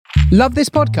Love this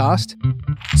podcast?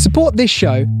 Support this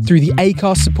show through the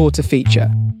Acast supporter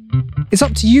feature. It's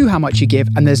up to you how much you give,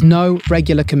 and there's no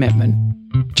regular commitment.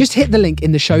 Just hit the link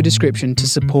in the show description to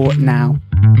support now.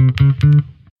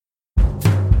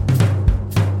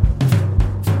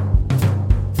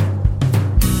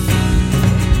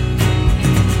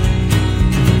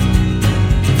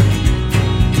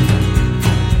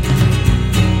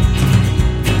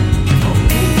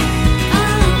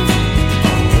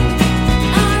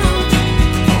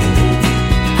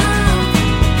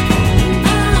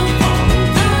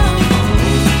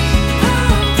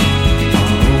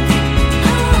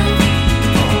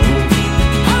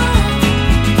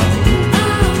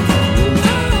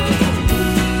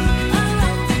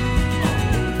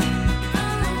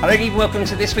 Welcome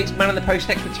to this week's Man on the Post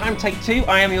Extra Time, Take 2.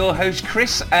 I am your host,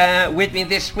 Chris. With me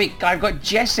this week, I've got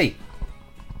Jessie.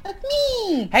 That's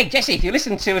me. Hey, Jessie, if you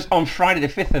listened to us on Friday the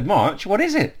 5th of March, what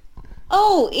is it?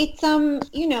 Oh, it's,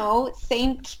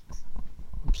 St.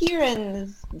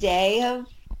 Piran's Day of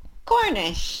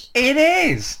Cornish. It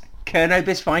is!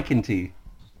 Kernobis Viking to you.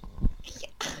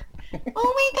 Yeah.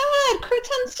 Oh my God,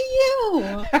 croutons to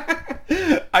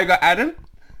you. I got Adam.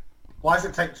 Why is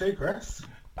it Take 2, Chris?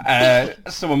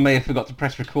 Someone may have forgot to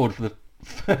press record for the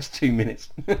first 2 minutes.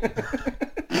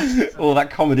 All that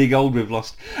comedy gold we've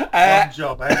lost. One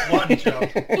job, eh? One job.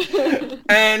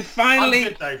 And finally... I'm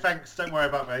good though, thanks. Don't worry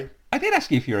about me. I did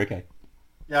ask you if you're okay.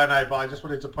 Yeah, I know, but I just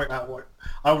wanted to point out what...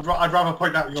 I'd rather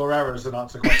point out your errors than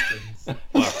answer questions.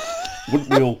 Well, wouldn't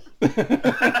we all?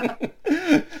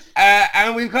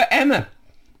 And we've got Emma.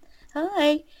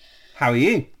 Hi. How are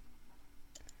you?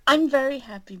 I'm very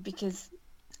happy because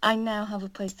I now have a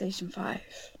PlayStation 5.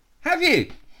 Have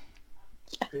you?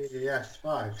 Yes,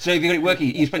 5. So have you got it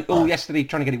working? You spent all yesterday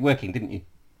trying to get it working, didn't you?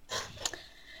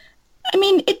 I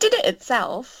mean, it did it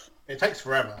itself. It takes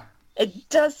forever. It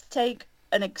does take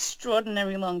an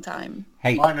extraordinary long time.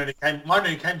 Hey, Mine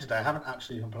only came today. I haven't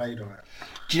actually even played on it.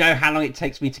 do you know how long it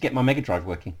takes me to get my Mega Drive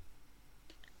working?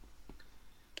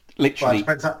 Well, Literally. it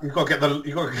depends you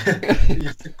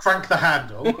have to crank the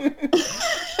handle,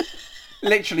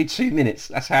 Literally 2 minutes.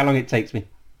 That's how long it takes me.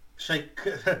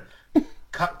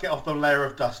 get off the layer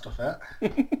of dust off it.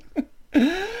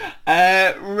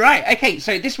 Right, okay,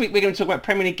 so this week we're going to talk about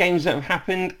Premier League games that have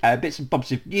happened, bits and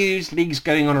bobs of news, leagues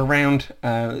going on around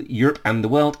Europe and the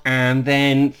world, and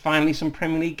then finally some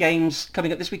Premier League games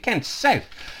coming up this weekend. So,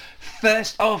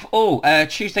 first of all,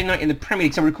 Tuesday night in the Premier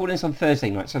League. So we're recording this on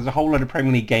Thursday night, so there's a whole lot of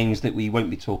Premier League games that we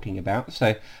won't be talking about.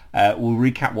 So we'll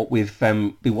recap what we've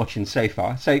been watching so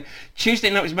far. So Tuesday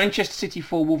night was Manchester City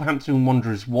 4, Wolverhampton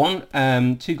Wanderers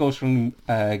 1. 2 goals from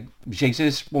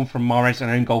Jesus, 1 from Mahrez, and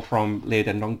an own goal from Leo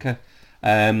Dendoncker.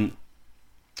 And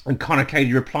Conor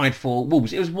Cody replied for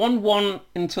Wolves. It was 1-1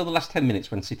 until the last 10 minutes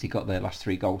when City got their last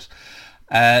 3 goals.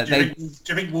 Do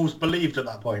you think Wolves believed at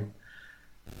that point?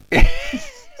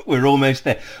 We're almost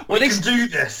there. Well, we can do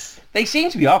this. They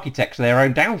seem to be architects of their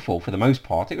own downfall for the most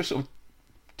part. It was sort of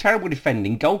terrible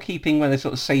defending, goalkeeping when they're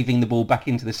sort of saving the ball back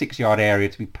into the 6-yard area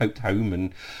to be poked home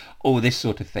and all this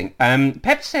sort of thing.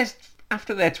 Pep says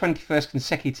after their 21st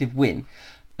consecutive win,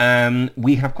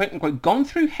 we have quote-unquote gone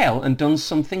through hell and done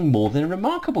something more than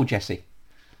remarkable, Jessie.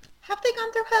 Have they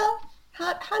gone through hell?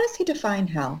 How does he define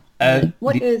hell?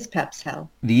 What is Pep's hell?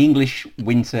 The English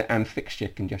winter and fixture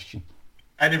congestion.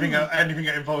 Anything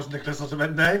that involves Nicolas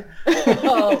Otamendi?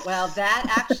 Oh, well, that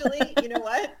actually, you know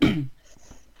what?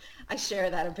 I share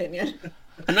that opinion.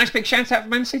 A nice big shout out for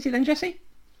Man City then, Jessie?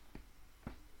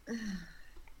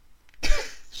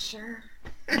 Sure.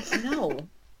 No.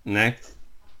 No.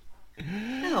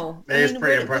 No. It is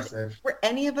pretty impressive. Were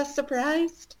any of us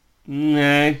surprised?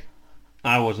 No.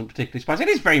 I wasn't particularly surprised. It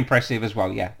is very impressive as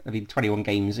well, yeah. I mean, 21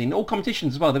 games in all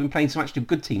competitions as well. They've been playing some actually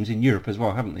good teams in Europe as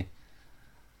well, haven't they?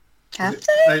 Have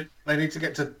they? They need to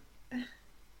get to...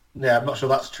 Yeah, I'm not sure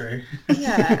that's true.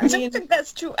 Yeah, I don't think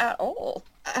that's true at all.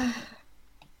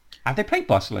 Have they played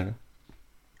Barcelona?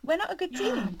 We're not a good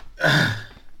team.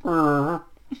 I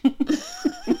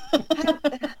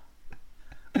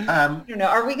don't know.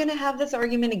 Are we going to have this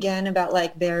argument again about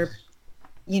like their,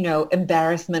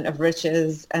 embarrassment of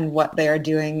riches and what they are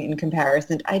doing in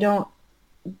comparison? I don't.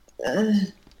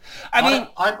 I mean,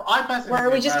 or are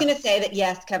we just going to say that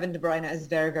yes, Kevin De Bruyne is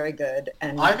very, very good?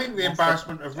 And I think the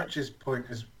embarrassment of riches point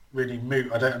is really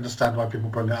moot. I don't understand why people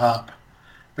bring it up,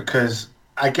 because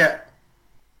I get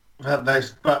that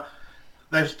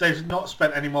they've not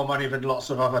spent any more money than lots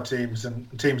of other teams, and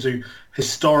teams who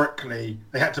historically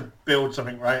they had to build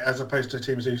something, right, as opposed to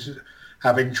teams who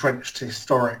have entrenched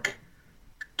historic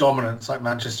dominance like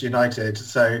Manchester United.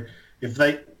 So if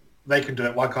they can do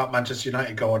it, why can't Manchester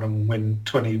United go on and win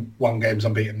 21 games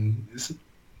unbeaten?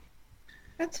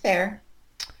 That's fair.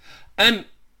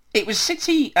 It was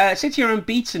City. City are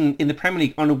unbeaten in the Premier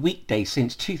League on a weekday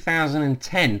since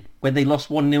 2010, when they lost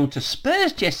 1-0 to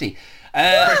Spurs. Jesse, Chris,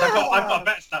 I've got a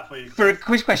better stat for you. for a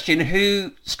quiz question,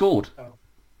 who scored?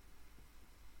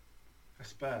 For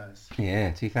Spurs. Yeah,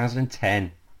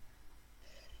 2010.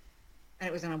 And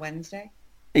it was on a Wednesday?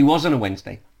 It was on a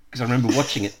Wednesday because I remember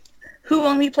watching it. Who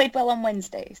only played well on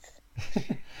Wednesdays?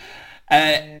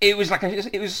 It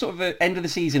was sort of an end of the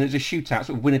season. It was a shootout,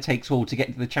 sort of winner takes all to get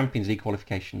into the Champions League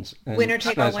qualifications. Winner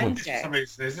take all Spurs won. Wednesday. For some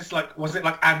reason, was it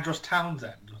like Andros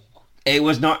Townsend? It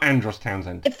was not Andros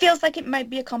Townsend. It feels like it might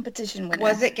be a competition winner.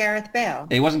 Was it Gareth Bale?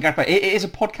 It wasn't Gareth Bale. It is a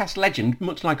podcast legend,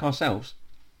 much like ourselves.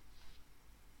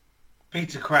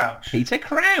 Peter Crouch. Peter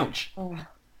Crouch. Oh,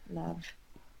 love.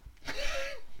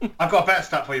 I've got a better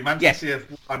stat for you. Man Yes. City have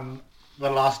won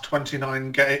the last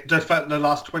 29 games. The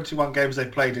last 21 games they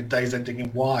played in days ending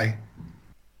in Y.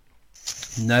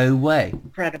 No way.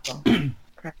 Incredible.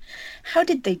 How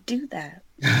did they do that?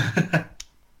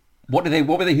 What were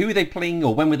they? Who were they playing,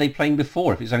 or when were they playing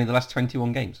before? If it's only the last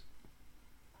 21 games.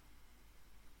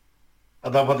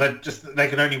 Although they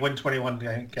can only win 21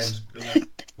 games.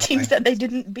 Teams that they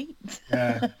didn't beat.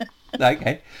 Yeah.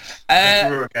 Okay.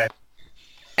 Okay.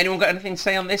 Anyone got anything to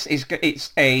say on this? It's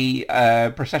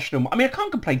a processional. I mean, I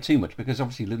can't complain too much because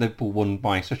obviously Liverpool won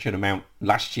by such an amount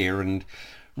last year and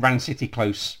ran City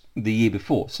close the year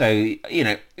before. So, you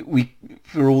know,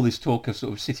 for all this talk of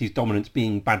sort of City's dominance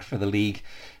being bad for the league,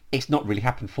 it's not really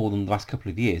happened for them the last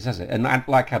couple of years, has it? And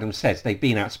like Adam says, they've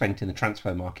been outspent in the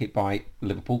transfer market by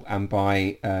Liverpool and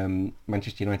by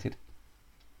Manchester United.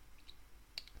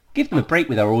 Give them a break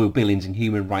with our oil billions and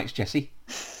human rights, Jesse.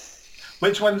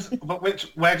 Where do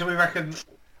we reckon?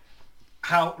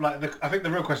 I think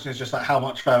the real question is just like how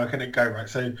much further can it go, right?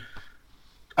 So,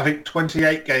 I think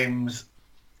 28 games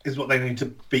is what they need to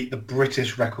beat the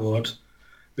British record,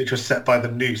 which was set by the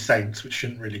New Saints, which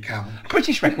shouldn't really count.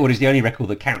 British record is the only record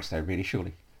that counts, though, really,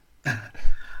 surely.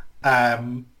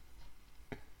 Well,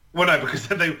 no, because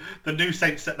then the New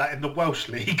Saints set that in the Welsh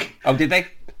League. Oh, did they?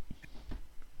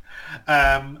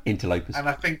 Interlopers. And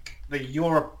I think the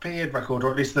European record,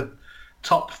 or at least the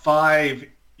top 5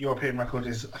 European record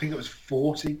is, I think it was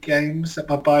 40 games set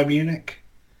by Bayern Munich.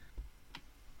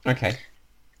 Okay.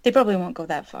 They probably won't go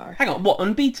that far. Hang on, what,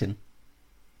 unbeaten?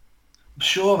 I'm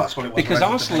sure that's what it was. Because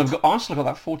Arsenal have got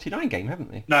that 49 game,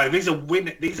 haven't they? No, these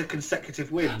are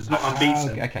consecutive wins, not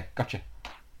unbeaten. Okay, gotcha.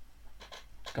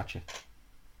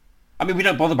 I mean, we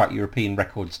don't bother about European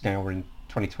records now. We're in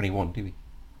 2021, do we?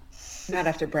 Not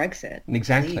after Brexit.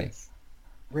 Exactly. Please.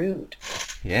 Rude.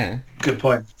 Yeah. Good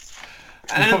point.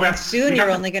 Soon you're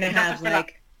only going to have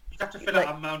like... You'd have to fill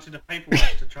out a mountain of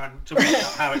paperwork to try and to work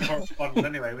out how it corresponds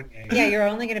anyway, wouldn't you? Yeah, you're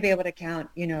only going to be able to count,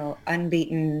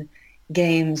 unbeaten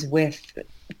games with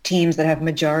teams that have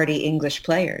majority English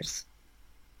players.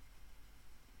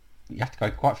 You have to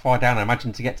go quite far down, I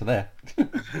imagine, to get to there.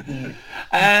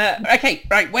 Okay,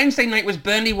 right. Wednesday night was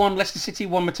Burnley 1, Leicester City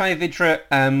 1. Matija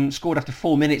Vidra scored after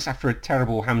 4 minutes after a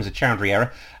terrible Hamza Chowdhury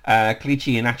error.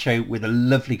 Kelechi Iheanacho with a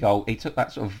lovely goal. He took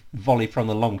that sort of volley from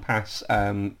the long pass.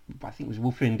 I think it was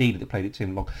Wilfred Ndidi that played it to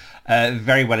him long.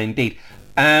 Very well indeed.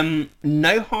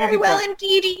 No Harvey... Very well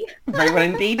indeedy. Very well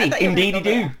indeedy. Indeedy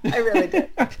do. I really did.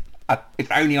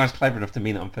 If only I was clever enough to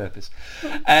mean that on purpose.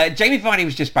 Jamie Vardy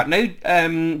was just back. No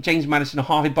James Maddison or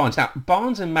Harvey Barnes. Now,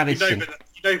 Barnes and Maddison... You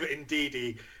know that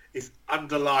Ndidi is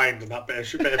underlined in that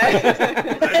bit of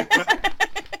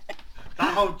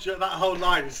that whole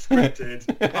line is scripted,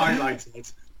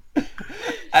 highlighted.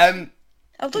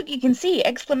 Oh, look, you can see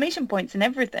exclamation points and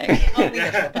everything.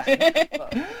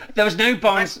 There was no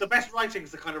Barnes... The best writing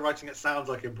is the kind of writing that sounds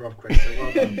like improv, Chris. So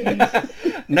well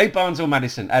done. No Barnes or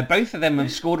Maddison. Both of them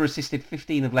have scored or assisted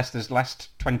 15 of Leicester's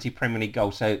last 20 Premier League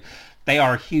goals, so they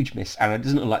are a huge miss, and it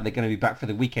doesn't look like they're going to be back for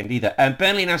the weekend either.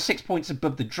 Burnley now 6 points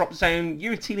above the drop zone.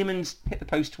 Yuri Tielemans hit the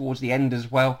post towards the end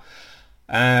as well.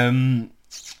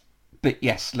 But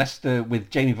yes, Leicester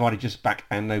with Jamie Vardy just back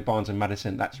and no Barnes and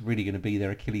Maddison, that's really going to be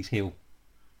their Achilles heel,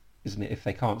 isn't it? If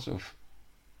they can't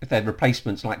if their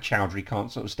replacements like Chowdhury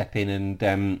can't sort of step in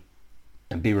and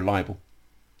be reliable.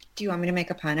 Do you want me to make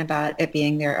a pun about it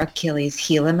being their Achilles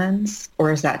Heelemans,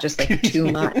 or is that just like too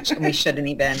much and we shouldn't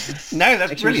even? No,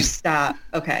 that's brilliant. Stop.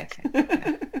 Okay.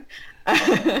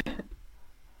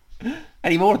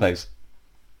 Any more of those?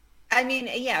 I mean,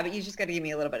 yeah, but you just got to give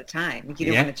me a little bit of time. You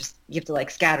don't want to you have to like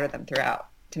scatter them throughout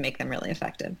to make them really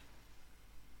effective.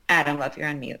 Adam, love, you're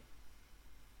on mute.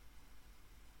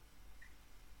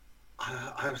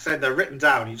 I'm saying they're written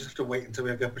down. You just have to wait until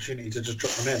we have the opportunity to just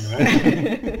drop them in,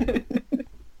 right?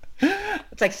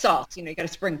 It's like salt. You got to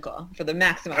sprinkle for the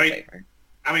maximum flavor.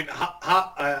 I mean,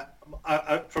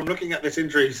 looking at this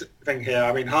injuries thing here.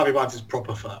 I mean, Harvey Barnes is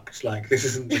proper fucked. Like, this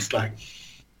isn't just like...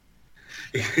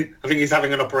 I think he's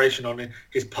having an operation on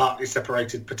his partly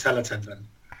separated patella tendon.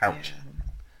 Ouch.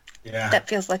 Yeah. That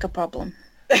feels like a problem.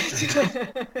 It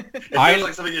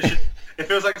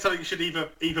feels like something you should either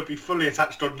be fully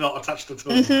attached or not attached at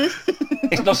all. Mm-hmm.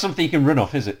 It's not something you can run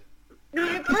off, is it? No,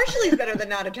 partially is better than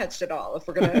not attached at all, if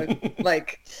we're going to,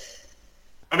 like...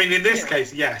 I mean, in this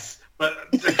case, yes.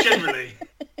 But generally,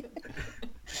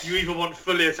 you either want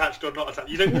fully attached or not attached.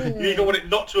 You either want it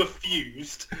not to have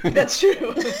fused. That's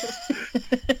true.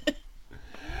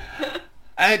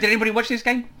 Did anybody watch this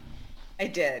game? I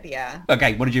did, yeah.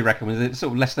 Okay, what did you reckon? Was it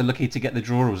sort of Leicester lucky to get the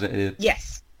draw, or was it?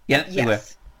 Yes. Yeah, they were.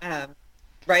 Yes.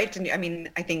 Right? And I mean,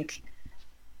 I think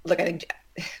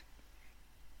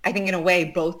in a way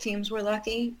both teams were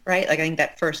lucky, right? Like, I think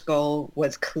that first goal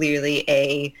was clearly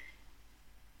a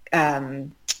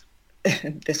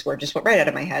this word just went right out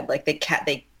of my head. Like, they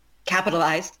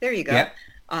capitalized, there you go, yeah,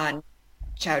 on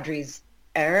Chowdhury's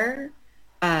error.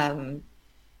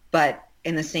 But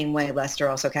in the same way, Leicester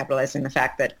also capitalized on the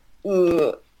fact that,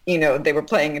 they were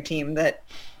playing a team that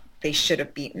they should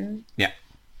have beaten. Yeah.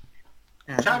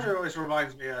 Chowdhury always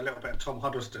reminds me a little bit of Tom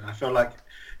Huddleston. I feel like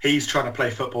he's trying to play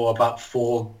football about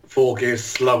four gears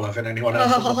slower than anyone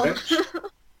else on the pitch.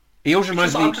 He also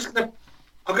reminds me...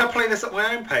 I'm gonna play this at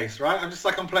my own pace, right? It's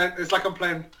like I'm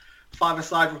playing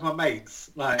five-a-side with my mates.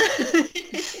 Like,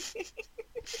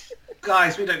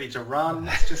 guys, we don't need to run.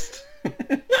 It's just... To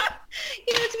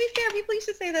be fair, people used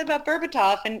to say that about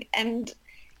Berbatov, and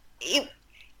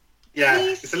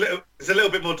it's a little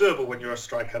bit more doable when you're a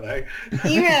striker, though.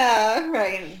 Yeah,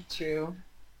 right. True.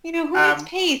 Who needs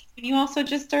pace when you also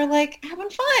just are like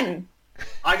having fun?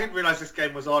 I didn't realise this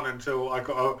game was on until I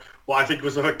got what I think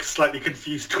was a slightly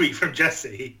confused tweet from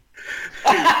Jesse,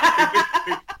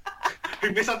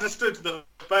 who misunderstood that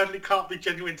Burnley can't be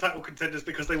genuine title contenders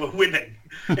because they were winning.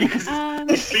 Because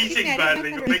beating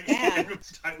Burnley that makes them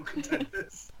title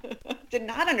contenders. Did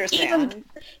not understand.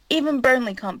 Even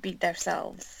Burnley can't beat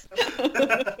themselves.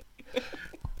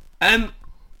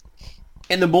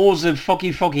 In the moors of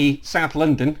foggy South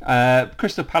London,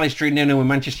 Crystal Palace drew 0-0 with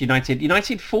Manchester United.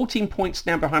 United 14 points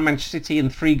now behind Manchester City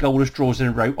and 3 goalless draws in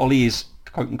a row. Ollie is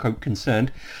quote-unquote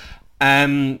concerned.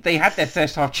 They had their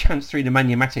first half chance through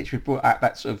Nemanja Matic, who brought out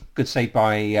that sort of good save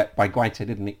by Guaita,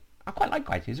 didn't he? I quite like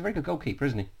Guaita. He's a very good goalkeeper,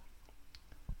 isn't he?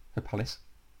 For Palace.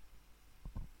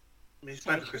 He's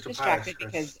playing for Crystal Palace,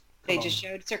 because they just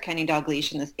showed Sir Kenny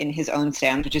Dalglish in his own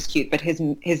stand, which is cute, but his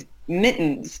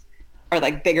mittens are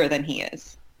like bigger than he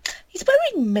is. He's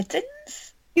wearing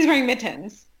mittens? He's wearing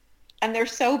mittens. And they're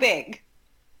so big.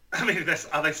 I mean,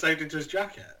 are they sewed into his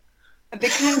jacket? A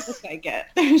big kind of looks like it.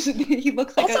 He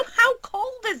looks like also, how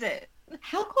cold is it?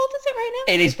 How cold is it right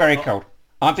now? It is very cold.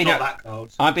 I've been that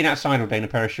cold. I've been outside all day in a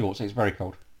pair of shorts. It's very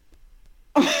cold.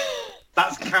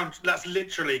 That's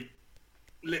literally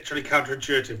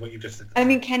counterintuitive what you just said. I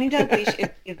mean, Kenny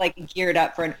Dalglish is like geared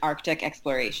up for an Arctic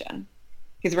exploration.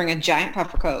 He's wearing a giant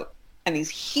puffer coat and these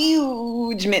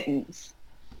huge mittens.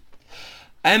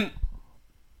 Anyway,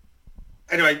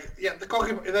 yeah, the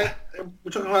goalkeeper.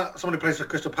 We're talking about someone who plays for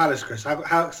Crystal Palace, Chris.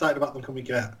 How excited about them can we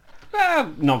get?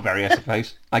 Not very, I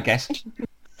suppose. I guess.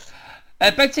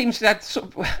 Both teams had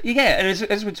sort of, and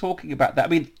as we're talking about that, I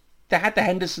mean, they had the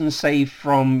Henderson save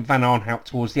from Van Aanholt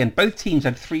towards the end. Both teams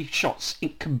had 3 shots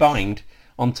combined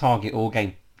on target all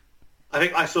game. I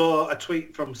think I saw a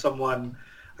tweet from someone.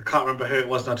 I can't remember who it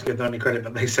was, not to give them any credit,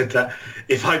 but they said that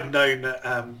if I'd known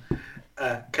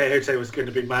that Quixote was going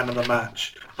to be man of the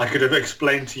match, I could have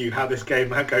explained to you how this game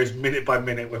goes minute by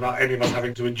minute without any of us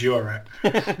having to endure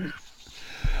it.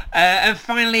 And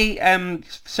finally,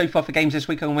 so far for games this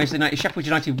week on Wednesday night, Sheffield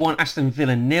United 1, Aston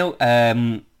Villa 0.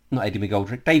 Not David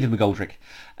McGoldrick. David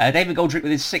McGoldrick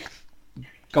with his 6th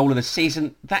goal of the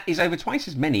season. That is over twice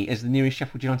as many as the nearest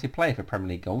Sheffield United player for Premier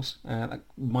League goals. That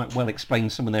might well explain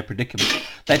some of their predicament.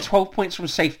 They're 12 points from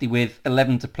safety with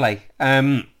 11 to play.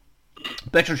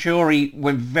 Bertrand Traore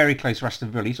went very close to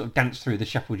Aston Villa. He sort of danced through the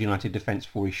Sheffield United defence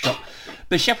before he shot.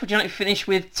 But Sheffield United finished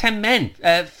with 10 men.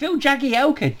 Phil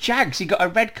Jagielka, Jags, he got a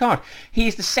red card. He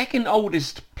is the 2nd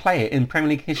oldest player in Premier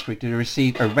League history to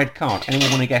receive a red card.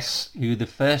 Anyone want to guess who the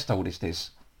 1st oldest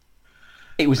is?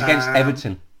 It was against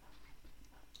Everton.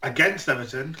 Against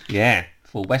Everton? Yeah,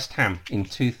 for West Ham in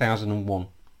 2001.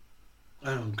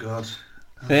 Oh, God.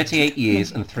 38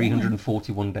 years and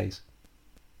 341 days.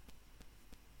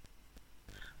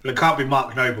 Well, it can't be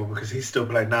Mark Noble because he's still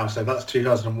playing now, so that's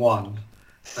 2001.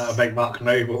 That would make Mark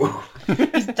Noble.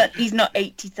 He's not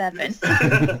 87.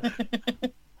 30,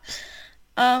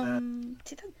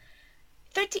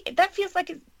 that feels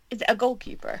like it's a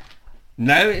goalkeeper.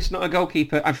 No, it's not a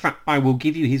goalkeeper. In fact, I will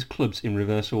give you his clubs in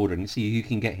reverse order and see who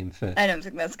can get him first. I don't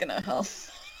think that's going to help.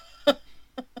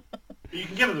 You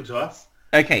can give them to us.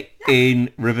 Okay, in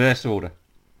reverse order.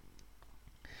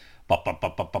 Bop, bop,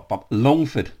 bop, bop, bop, bop.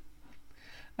 Longford,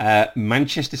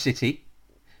 Manchester City,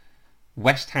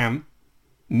 West Ham,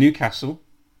 Newcastle,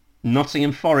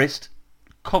 Nottingham Forest,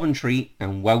 Coventry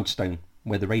and Wealdstone,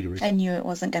 where the Raider is. I knew it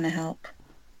wasn't going to help.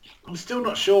 I'm still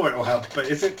not sure it will help, but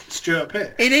is it Stuart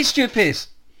Pearce? It is Stuart Pearce.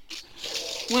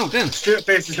 Well done. Stuart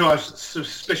Pearce is who I was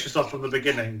suspicious of from the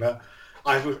beginning, but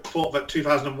I thought that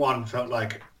 2001 felt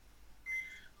like,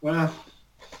 well,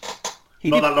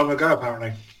 not that long ago,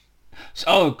 apparently.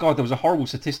 Oh, God, there was a horrible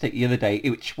statistic the other day,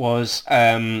 which was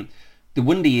the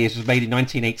Wonder Years was made in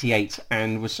 1988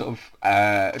 and was sort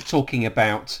of talking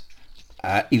about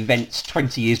events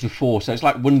 20 years before. So it's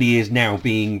like Wonder Years now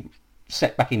being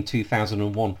set back in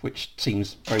 2001, which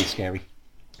seems very scary.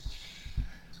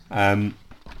 Wonder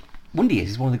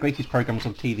Years is one of the greatest programmes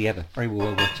on TV ever. Very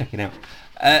well worth checking out.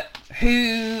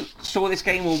 Who saw this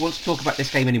game or wants to talk about this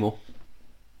game anymore?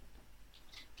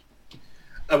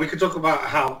 We could talk about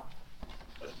how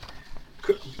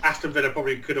Aston Villa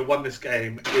probably could have won this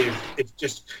game if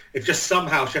just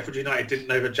somehow Sheffield United didn't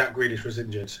know that Jack Grealish was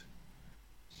injured.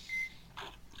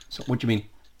 So what do you mean?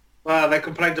 Well, they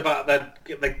complained about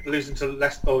they losing to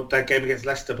Leicester, or their game against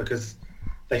Leicester, because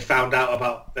they found out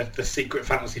about the secret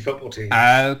fantasy football team.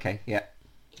 Okay, yeah.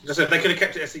 Just if they could have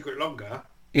kept it a secret longer,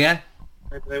 yeah,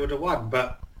 maybe they would have won.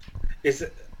 But that's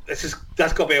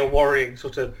got to be a worrying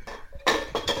sort of.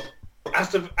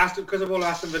 Aston, because of all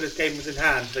Aston Villa's games in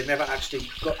hand, they never actually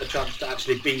got the chance to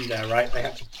actually be there, right? They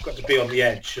got to be on the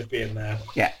edge of being there.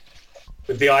 Yeah.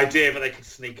 With the idea that they could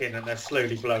sneak in, and they're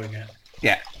slowly blowing it.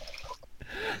 Yeah.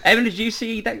 Evan, did you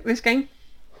see this game?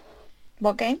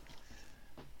 What game?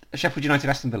 Sheffield United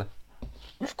Aston Villa.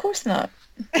 Of course not.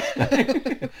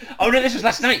 Oh no, this was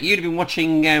last night. You'd have been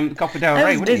watching Copa del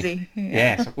Rey, wouldn't busy. you?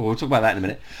 Yeah, so we'll talk about that in a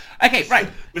minute. Okay, right.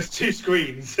 There's two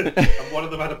screens, and one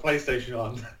of them had a PlayStation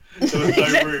on. So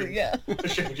there's no room for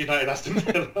Sheffield United Aston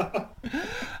Villa.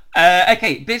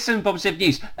 Okay, bits and bobs of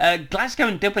news. Glasgow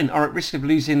and Dublin are at risk of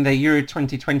losing their Euro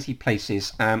 2020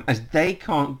 places as they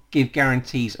can't give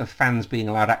guarantees of fans being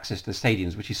allowed access to the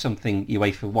stadiums, which is something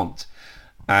UEFA want.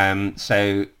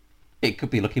 So it could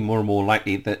be looking more and more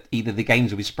likely that either the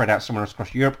games will be spread out somewhere else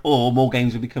across Europe or more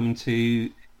games will be coming to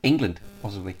England,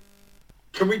 possibly.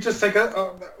 Can we just take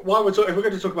while if we're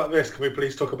going to talk about this, can we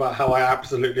please talk about how I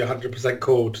absolutely 100%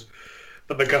 called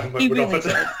that the government would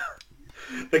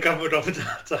offer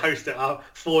to host it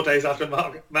 4 days after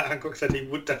Matt Hancock said he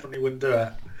definitely wouldn't do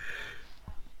it.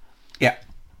 Yeah.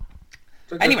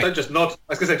 Don't just nod.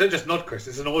 I was going to say, don't just nod, Chris.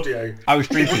 It's an audio. I was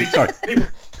drinking. Sorry.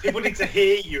 People need to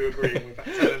hear you agreeing with that,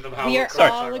 telling them how. We are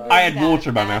all agreeing I had water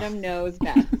in my mouth. Adam knows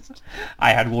best.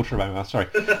 I had water in my mouth. Sorry.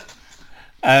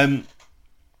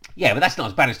 Yeah, but that's not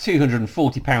as bad as £240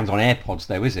 on AirPods,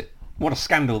 though, is it? What a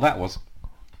scandal that was.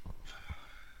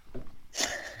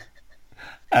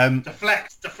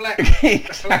 Deflect.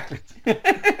 Exactly.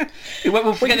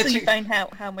 We'll forget until you find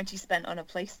out how much you spent on a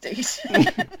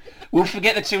PlayStation. We'll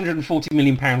forget the £240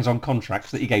 million on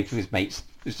contracts that he gave to his mates.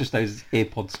 It's just those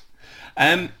AirPods.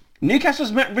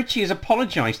 Newcastle's Matt Ritchie has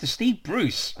apologised to Steve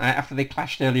Bruce after they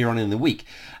clashed earlier on in the week.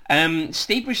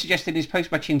 Steve Bruce suggested in his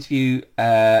post-match interview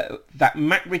that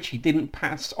Matt Ritchie didn't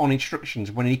pass on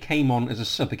instructions when he came on as a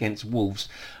sub against Wolves,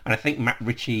 and I think Matt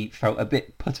Ritchie felt a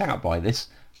bit put out by this.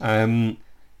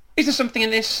 Is there something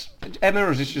in this, Emma,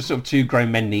 or is this just sort of two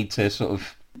grown men need to sort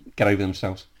of get over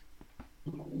themselves?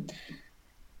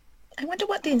 I wonder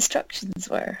what the instructions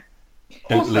were.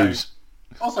 Don't lose.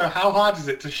 Also, how hard is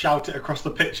it to shout it across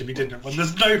the pitch if he didn't, when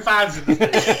there's no fans in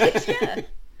the stadium?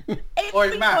 Yeah.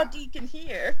 Oi, Matt. Everybody can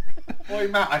hear. Oi,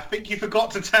 Matt, I think you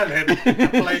forgot to tell him to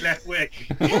play left wing.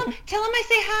 Tell him I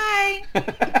say hi.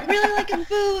 I really like his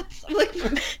boots. I'm like,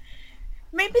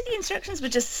 maybe the instructions were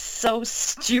just so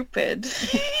stupid.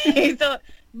 He thought,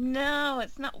 no,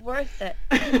 it's not worth it.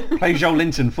 Play Joel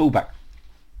Linton fullback.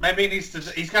 Maybe he's going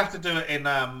to have to do it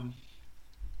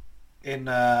in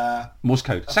Morse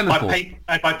code. Semaphore.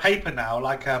 By paper now,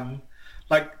 like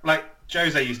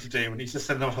Jose used to do when he used to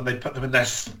send them off and they put them in their.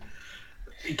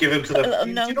 He'd give him to the. Do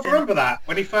you not remember that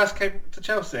when he first came to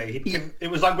Chelsea?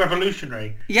 It was like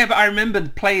revolutionary. Yeah, but I remember the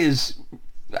players.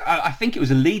 I think it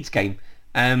was a Leeds game.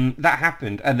 That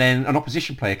happened, and then an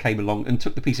opposition player came along and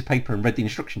took the piece of paper and read the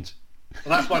instructions.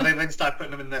 Well, that's why they then started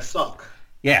putting them in their sock.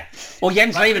 Yeah. Well,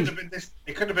 Jens Lehmann...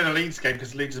 It could have been a Leeds game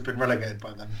because Leeds have been relegated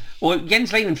by then. Well,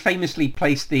 Jens Lehmann famously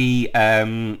placed the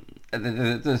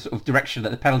sort of direction that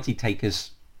the penalty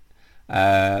takers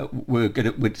were good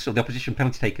at, with sort of the opposition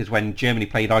penalty takers when Germany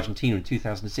played Argentina in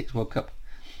 2006 World Cup.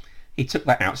 he took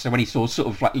that out. So when he saw sort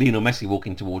of like Lionel Messi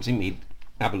walking towards him, he'd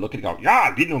have a look and go,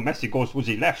 yeah, Lionel Messi goes towards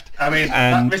his left. I mean,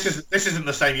 And- this isn't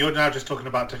the same. You're now just talking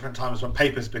about different times when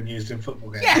paper's been used in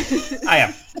football games. Yeah, I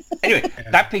am. Anyway,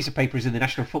 that piece of paper is in the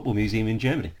National Football Museum in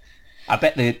Germany. I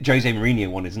bet the Jose Mourinho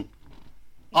one isn't.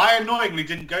 I annoyingly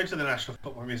didn't go to the National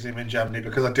Football Museum in Germany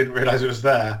because I didn't realise it was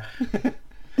there. And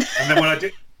then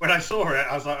when I saw it,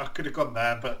 I was like, I could have gone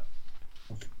there, but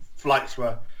flights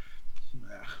were...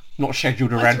 Not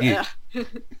scheduled around you.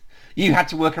 You had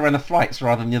to work around the flights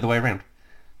rather than the other way around.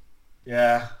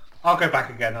 Yeah, I'll go back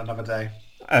again another day.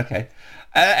 Okay.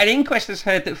 An inquest has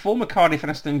heard that former Cardiff and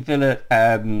Aston Villa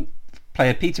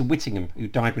player Peter Whittingham, who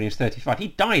died when he was 35, he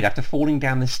died after falling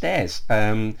down the stairs,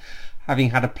 having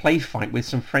had a play fight with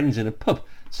some friends in a pub.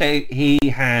 So he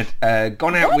had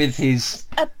gone out with his...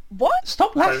 What?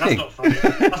 Stop Sorry, laughing. that's not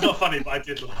funny. That's not funny, but I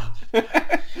did laugh.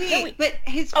 Wait, but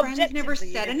his friends never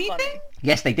Objectively, said it is anything? funny.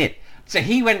 Yes, they did. So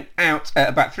he went out at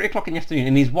about 3 o'clock in the afternoon,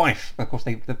 and his wife, of course,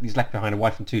 he's left behind a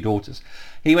wife and 2 daughters.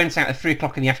 He went out at 3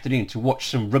 o'clock in the afternoon to watch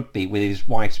some rugby with his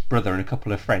wife's brother and a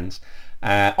couple of friends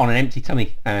on an empty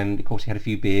tummy. And, of course, he had a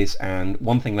few beers, and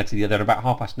one thing led to the other. At about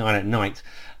 9:30 at night,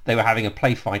 they were having a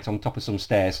play fight on top of some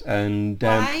stairs, and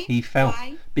Why? he fell.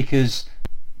 Why? Because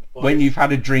when you've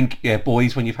had a drink,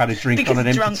 when you've had a drink Because on an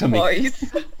empty drunk tummy.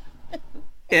 boys.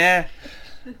 Yeah.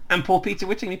 And poor Peter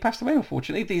Whittingham, he passed away,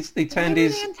 unfortunately. They Why turned were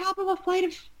his... they on top of a flight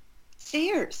of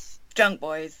stairs? Drunk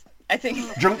boys. I think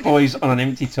Drunk boys on an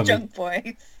empty tummy. drunk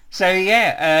boys. So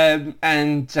yeah,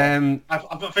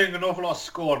 I've been feeling an awful lot of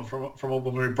scorn from a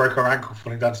woman who broke her ankle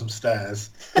falling down some stairs.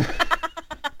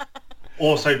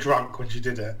 Also drunk when she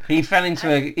did it. he fell into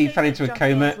a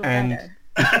coma, and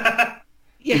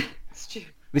Yeah, it's true.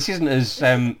 this isn't as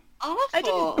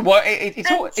Awful. well.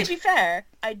 It's To be fair,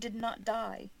 I did not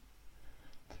die.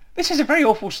 this is a very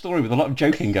awful story with a lot of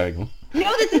joking going on.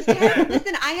 No, this is terrible.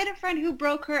 Listen, I had a friend who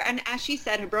broke her, and as she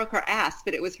said, who broke her ass,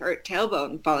 but it was her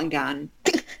tailbone falling down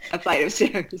a flight of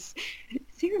stairs.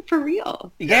 Seriously, for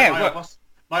real. Yeah,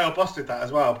 my old boss did that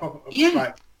as well. Probably, Yeah.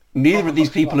 like, neither of these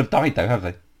people have died though, have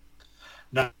they?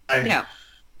 no. No.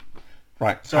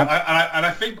 Right. So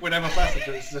I think when Emma Bassett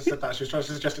said that, she was trying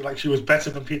to suggest it like she was better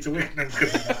than Peter Whittingham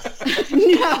because of that.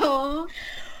 No.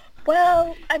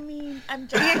 Well, I mean, I'm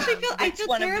just... I feel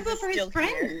one of us terrible is for his still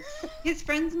friends. here. His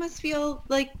friends must feel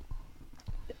like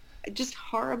just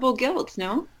horrible guilt,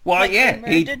 no? well, Like, yeah,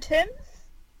 they murdered him?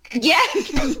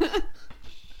 Yes.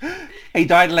 he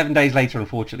died 11 days later,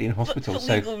 unfortunately, in hospital. For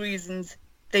So legal reasons,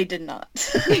 they did not.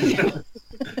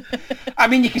 I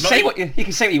mean, you can Not say even-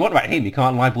 what you want about him. You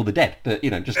can't libel the dead, but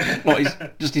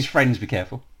just his friends. Be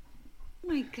careful. Oh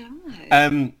my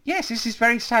god. Yes, this is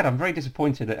very sad. I'm very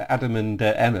disappointed at Adam and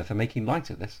Emma for making light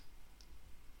of this.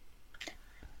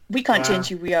 We can't change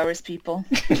who we are as people.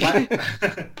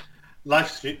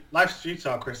 Life's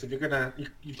futile, Chris. If you're gonna,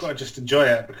 you've got to just enjoy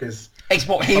it because It's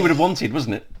what he would have wanted,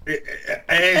 wasn't it?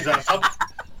 it is.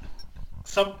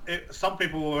 Some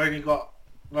people have only got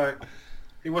like,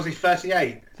 was he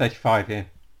 38? 35, yeah.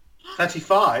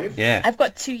 35? Yeah. I've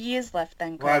got 2 years left,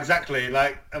 thank Well, God. exactly.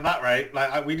 Like at that rate,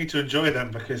 like we need to enjoy them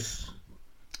because.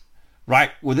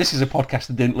 Right. Well, this is a podcast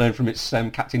that didn't learn from its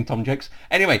Captain Tom jokes.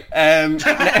 Anyway, You've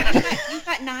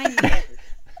got 9 years.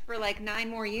 For like 9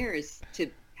 more years to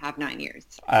have 9 years.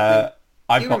 I've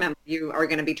You got remember you are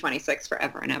going to be 26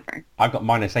 forever and ever. I've got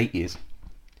minus 8 years.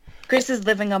 Chris is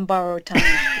living on borrowed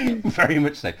time. Very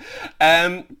much so.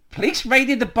 Police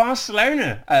raided the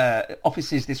Barcelona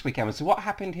offices this weekend. So what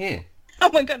happened here? Oh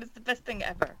my God, it's the best thing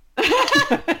ever.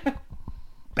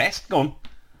 Best? Go on.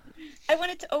 I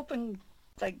wanted to open,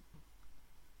 like,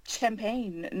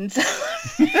 champagne and so...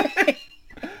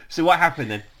 So what happened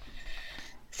then?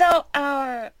 So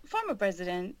our former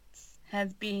president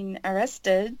has been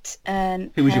arrested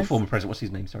and Who was your former president? What's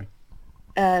his name? Sorry.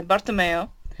 Bartomeu.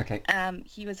 Okay.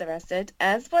 He was arrested,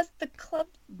 as was the club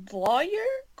lawyer,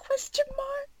 question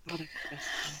mark?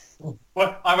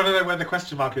 Well, I want to know where the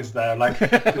question mark is there. Like,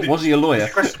 Was he a lawyer?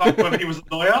 the question mark whether he was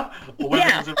a lawyer or whether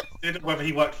Yeah. he was arrested, whether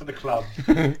he worked for the club.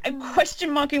 I'm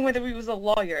question marking whether he was a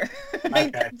lawyer.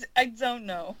 Okay. I don't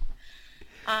know.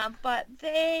 But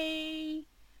they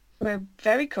were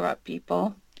very corrupt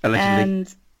people.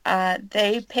 Allegedly. And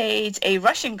they paid a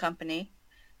Russian company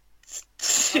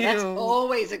to... That's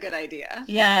always a good idea.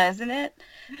 Yeah, isn't it?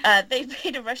 They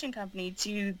paid a Russian company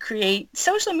to create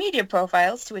social media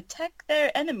profiles to attack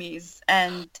their enemies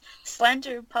and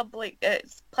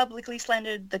publicly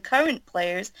slandered the current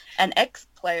players and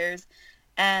ex-players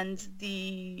and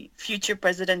the future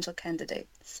presidential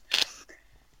candidates.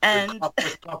 And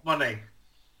With club money.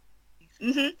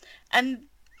 and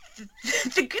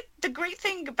the great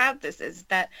thing about this is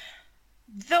that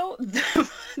though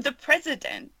the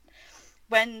president,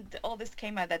 when all this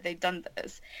came out that they'd done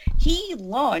this, he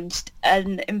launched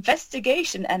an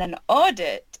investigation and an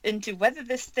audit into whether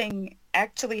this thing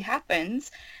actually happens.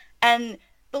 And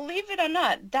believe it or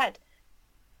not, that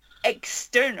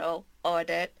external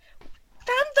audit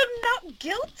found them not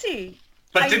guilty.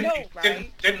 But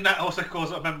didn't that also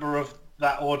cause a member of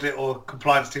that audit or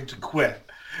compliance team to quit?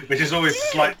 Which is always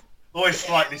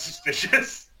slightly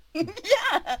suspicious.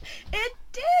 Yeah, it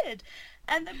did.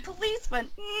 And the police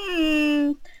went,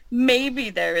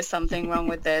 maybe there is something wrong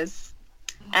with this.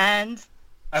 And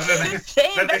then they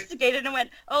investigated and went,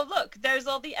 oh, look, there's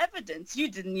all the evidence. You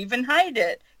didn't even hide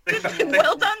it.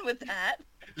 Well done with that.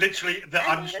 Literally the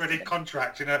unshredded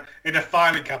contract in a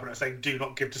filing cabinet saying, do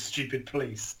not give to stupid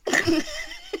police.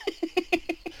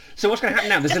 So what's going to happen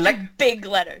now? There's big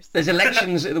letters. There's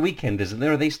elections at the weekend, isn't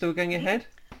there? Are they still going ahead?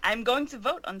 I'm going to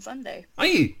vote on Sunday. Are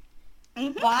you?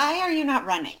 Mm-hmm. Why are you not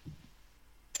running?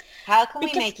 How can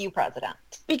we make you president?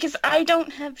 Because I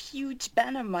don't have huge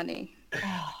banner money.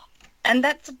 And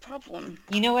that's a problem.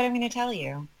 You know what I'm going to tell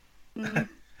you? Mm-hmm.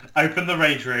 Open the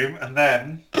rage room and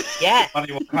then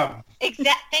money will come.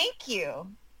 Thank you.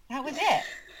 That was it.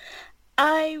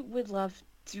 I would love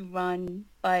to run,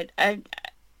 but I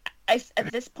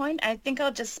at this point, I think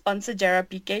I'll just sponsor Gerard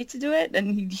Piqué to do it,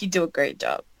 and he'd do a great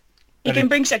job. He can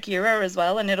bring Shakira as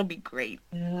well, and it'll be great.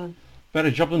 Yeah.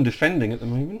 Better job than defending at the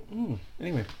moment.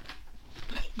 Anyway.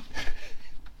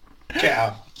 Get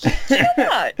out. You know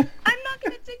what? I'm not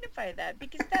going to dignify that,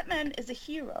 because that man is a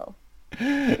hero.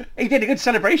 He did a good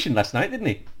celebration last night, didn't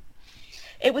he?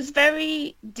 It was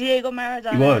very Diego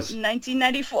Maradona. He was.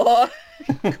 1994.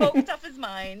 Coked off his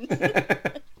mind.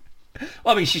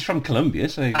 Well, I mean, she's from Colombia,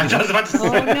 so... I was about to say...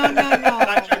 Oh, no.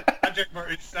 That joke for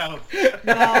itself.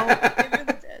 No, it really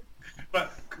did.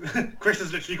 But Chris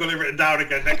has literally got it written down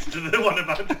again next to the one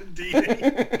about Dini.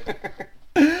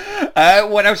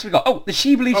 What else have we got? Oh, the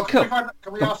She Believes Cup.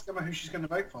 Can we ask Emma who she's going to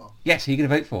vote for? Yes, who are you going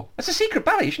to vote for? That's a secret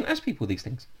ballot. You shouldn't ask people these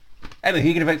things. Emma, who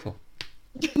are you going to vote for?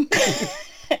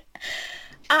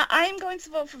 I'm going to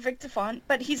vote for Victor Font,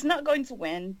 but he's not going to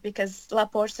win because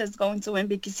Laporte is going to win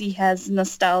because he has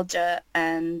nostalgia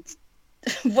and,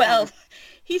 well,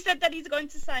 he said that he's going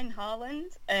to sign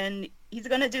Haaland and he's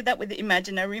going to do that with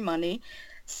imaginary money.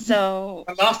 So...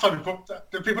 And last time,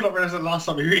 did people not realise that last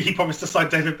time he promised to sign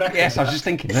David Beckham? Yes, I was just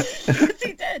thinking that. Yes,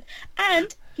 he did.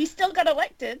 And he still got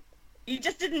elected. He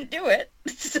just didn't do it.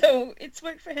 So it's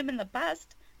worked for him in the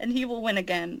past and he will win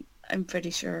again, I'm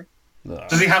pretty sure.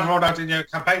 Does he have Ronaldinho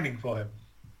campaigning for him?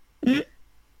 Mm-hmm.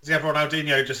 Does he have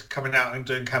Ronaldinho just coming out and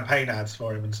doing campaign ads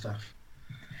for him and stuff?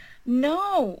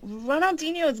 No,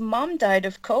 Ronaldinho's mom died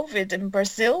of COVID in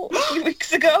Brazil a few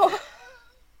weeks ago.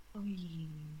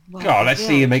 God, let's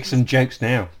see you make some jokes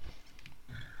now.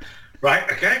 Right,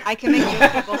 okay. I can make jokes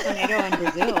about Bolsonaro in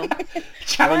Brazil.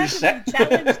 Challenge set.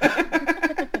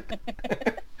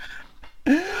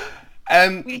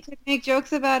 We could make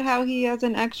jokes about how he has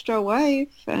an extra wife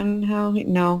and how he...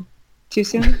 No. Too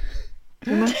soon?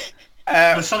 Too much?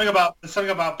 There's something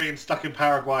about being stuck in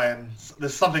Paraguay and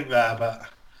there's something there, but...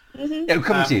 Mm-hmm. It'll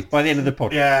come to you by the end of the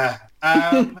podcast. Yeah.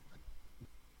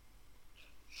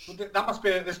 That must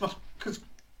be... Because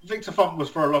Victor Font was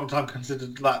for a long time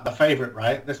considered like the favourite,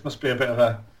 right? This must be a bit of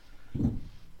a...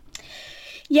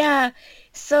 Yeah.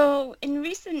 So in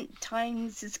recent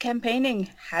times, his campaigning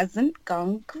hasn't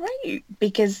gone great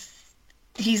because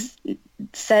he's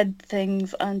said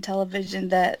things on television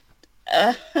that,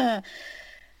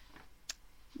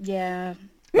 yeah.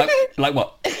 Like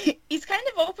what? He's kind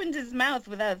of opened his mouth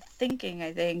without thinking,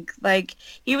 I think. Like,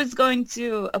 he was going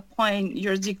to appoint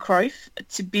Jordi Cruyff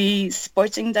to be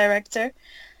sporting director.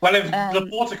 Well, if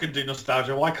Laporta can do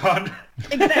nostalgia, why can't...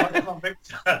 Exactly.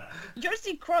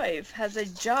 Jordi Cruyff has a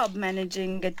job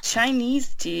managing a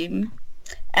Chinese team,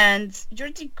 and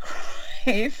Jordi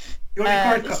Cruyff...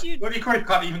 Jordi Cruyff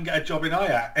can't even get a job in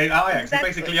Ajax. Exactly. He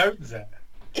basically owns it.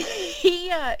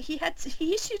 He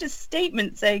issued a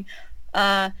statement saying,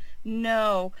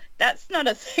 no, that's not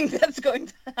a thing that's going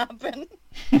to happen.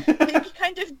 He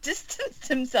kind of distanced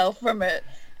himself from it.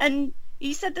 And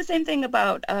he said the same thing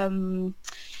about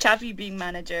Xavi being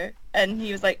manager. And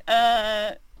he was like,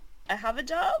 I have a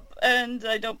job and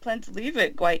I don't plan to leave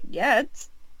it quite yet.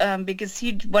 Because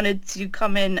he wanted to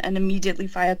come in and immediately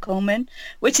fire Koeman,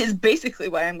 which is basically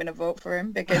why I'm going to vote for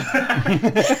him, because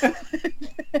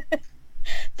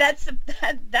that's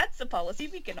a policy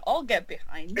we can all get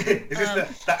behind. Is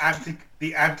this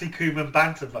the anti-Koeman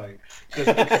banter vote?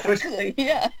 Exactly,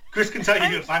 yeah. Chris can tell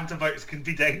you that banter votes can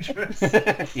be dangerous.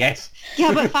 Yes.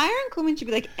 Yeah, but firing Koeman should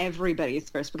be like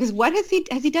everybody's first, because what has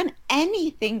he done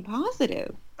anything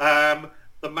positive?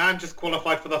 The man just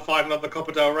qualified for the final of the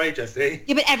Copa del Rey, Jesse.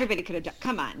 Yeah, but everybody could have done.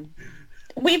 Come on.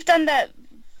 We've done that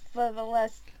for the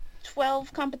last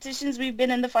 12 competitions. We've been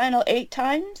in the final 8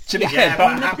 times. To be fair,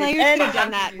 I mean, the players could have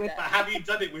done that with. But have you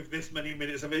done it with this many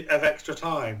minutes of extra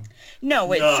time?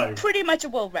 No, it's pretty much a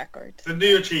world record. It's a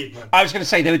new achievement. I was going to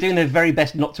say they were doing their very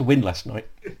best not to win last night.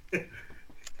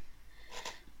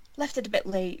 Left it a bit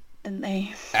late, didn't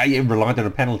they? You relied on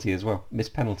a penalty as well,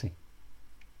 missed penalty.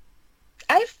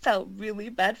 I felt really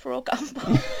bad for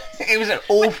Ocampo. It was an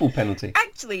awful penalty.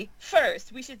 Actually,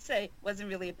 first, we should say, wasn't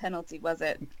really a penalty, was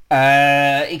it?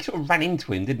 He sort of ran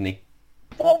into him, didn't he?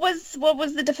 What was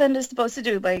the defender supposed to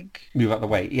do? Like, move out the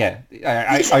way. Yeah,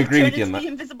 I agree with you on that. The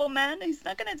invisible man. He's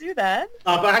not going to do that.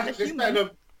 But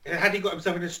had he got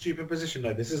himself in a stupid position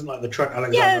though? This isn't like the Trent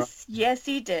Alexander. Yes,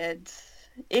 he did.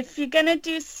 If you're going to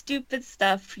do stupid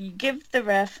stuff, you give the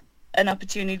ref an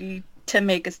opportunity to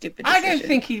make a stupid decision. I don't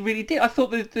think he really did. I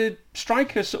thought the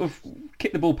striker sort of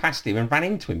kicked the ball past him and ran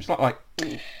into him. It's not like,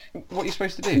 what are you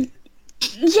supposed to do?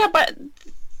 Yeah, but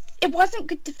it wasn't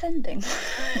good defending.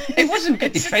 It wasn't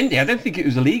good defending. I don't think it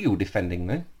was illegal defending,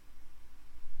 though.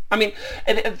 I mean,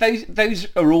 those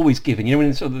are always given. You know,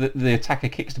 when sort of the attacker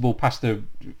kicks the ball past the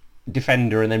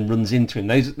defender and then runs into him,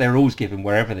 they're always given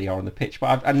wherever they are on the pitch.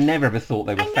 But I never ever thought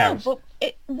they were fouls. But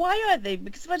why are they?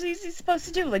 Because what is he supposed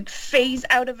to do? Like phase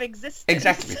out of existence?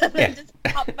 Exactly. And Yeah. just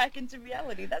pop back into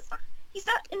reality. That's not. He's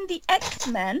not in the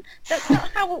X-Men. That's not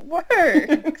how it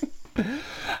works.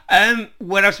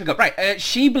 What else we got? Right,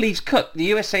 She Believes Cup. The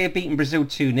USA have beaten Brazil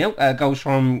 2-0. Goals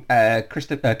from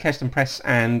Kirsten Press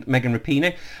and Megan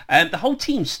Rapinoe. The whole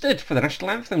team stood for the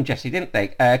national anthem, Jesse, didn't they?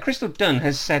 Crystal Dunn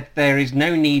has said there is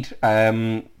no need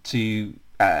to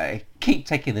keep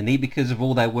taking the knee because of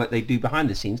all their work they do behind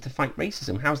the scenes to fight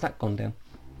racism. How's that gone down?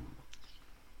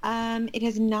 It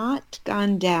has not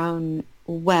gone down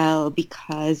well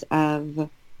because of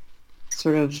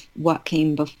sort of what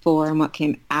came before and what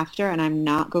came after, and I'm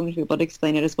not going to be able to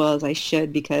explain it as well as I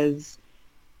should because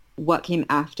what came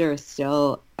after is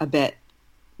still a bit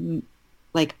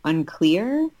like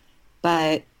unclear.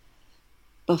 But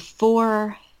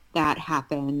before that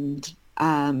happened,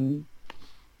 the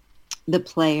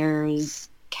players,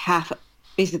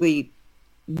 basically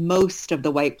most of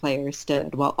the white players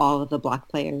stood while all of the black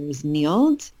players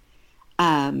kneeled.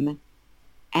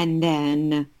 And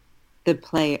then the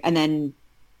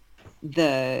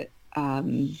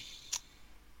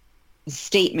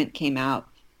statement came out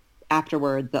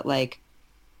afterward that I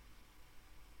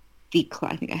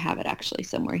think I have it actually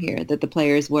somewhere here, that the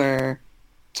players were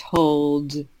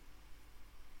told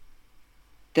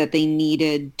that they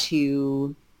needed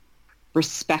to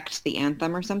respect the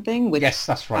anthem or something. Which, yes,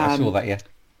 that's right. I saw that, yeah.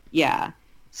 Yeah.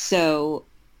 So,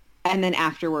 and then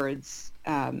afterwards,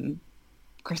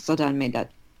 Crystal Dunn made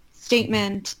that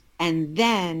statement. And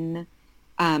then,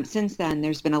 since then,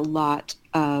 there's been a lot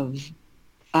of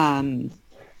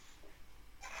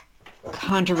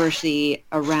controversy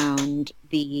around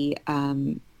the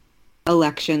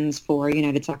elections for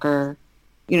United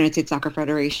States Soccer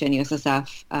Federation,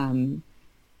 USSF,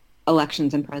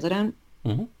 elections and president.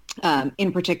 Mm-hmm.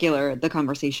 In particular, the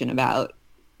conversation about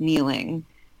kneeling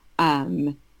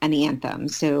and the anthem.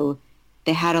 So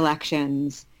they had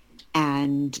elections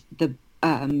and the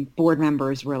board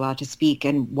members were allowed to speak,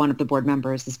 and one of the board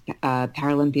members, this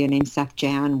Paralympian named Seth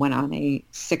Jan, went on a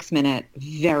 6-minute,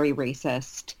 very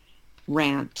racist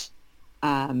rant.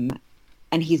 And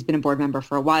he's been a board member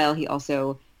for a while. He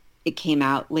also, it came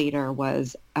out later,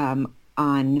 was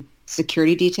on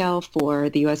security detail for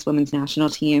the U.S. women's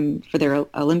national team for their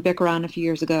Olympic run a few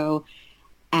years ago.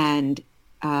 And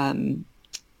again,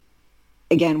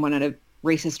 went on a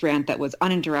racist rant that was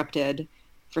uninterrupted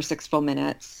for 6 full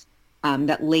minutes.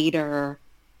 That later,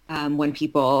 when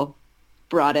people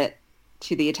brought it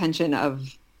to the attention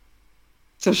of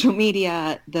social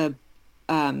media, the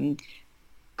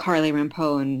Carly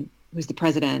Rampone, who's the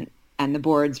president, and the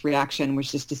board's reaction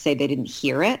was just to say they didn't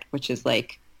hear it, which is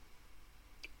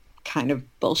kind of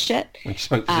bullshit. When she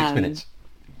spoke for 6 minutes.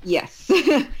 Yes.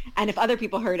 And if other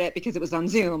people heard it because it was on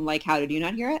Zoom, how did you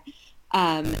not hear it?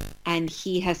 And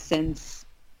he has since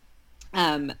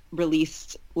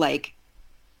released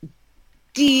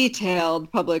detailed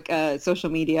public social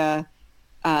media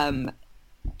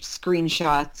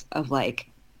screenshots of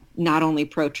not only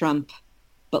pro-Trump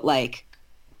but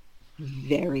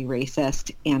very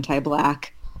racist,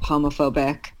 anti-black,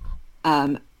 homophobic,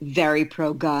 very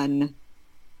pro-gun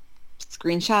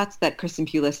screenshots that Kristen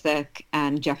Pulisic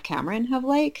and Jeff Cameron have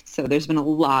liked. So there's been a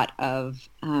lot of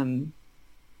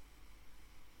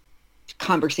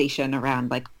conversation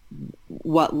around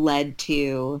what led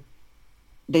to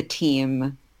the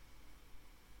team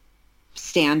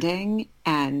standing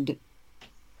and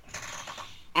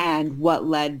what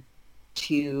led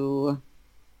to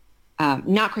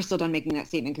not Crystal Dunn making that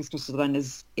statement, because Crystal Dunn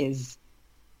has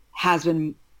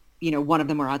been, one of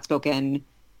the more outspoken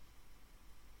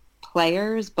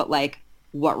players, but like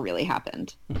what really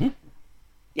happened. Mm-hmm.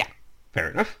 Yeah,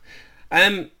 fair enough.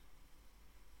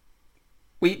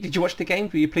 Did you watch the game?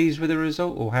 Were you pleased with the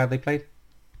result or how they played?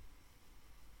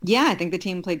 Yeah, I think the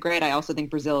team played great. I also think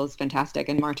Brazil is fantastic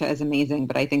and Marta is amazing,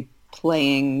 but I think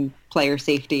player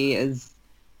safety is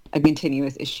a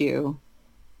continuous issue.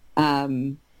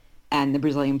 And the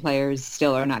Brazilian players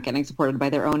still are not getting supported by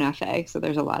their own FA. So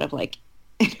there's a lot of like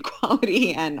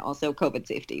inequality and also COVID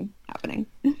safety happening.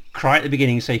 Cry at the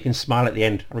beginning so you can smile at the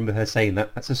end. I remember her saying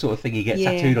that. That's the sort of thing you get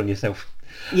tattooed on yourself.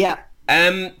 Yeah.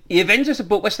 Juventus have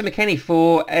bought Weston McKennie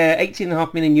for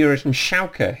 €18.5 million from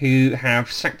Schalke, who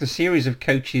have sacked a series of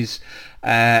coaches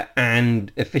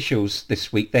and officials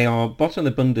this week. They are bottom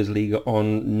of the Bundesliga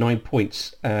on 9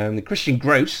 points. Christian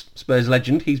Gross, Spurs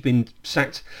legend, he's been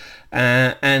sacked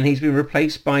and he's been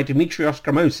replaced by Dimitrios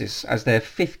Gramosis as their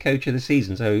 5th coach of the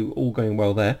season, so all going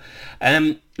well there.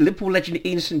 Liverpool legend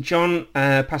Ian St John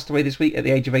passed away this week at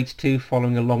the age of 82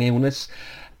 following a long illness.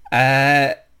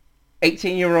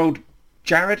 18-year-old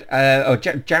Jared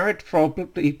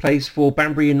probably plays for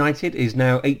Banbury United, is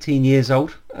now 18 years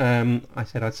old. I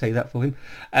said I'd say that for him.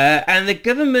 And the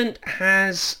government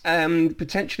has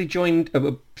potentially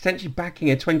backing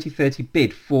a 2030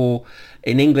 bid for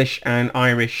an English and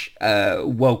Irish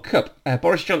World Cup.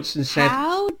 Boris Johnson said...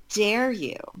 How dare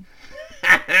you?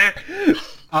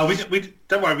 We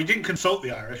don't worry, we didn't consult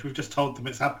the Irish, we've just told them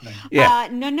it's happening. Yeah.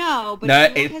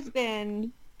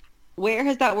 Where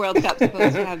has that World Cup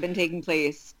supposed to have been taking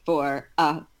place for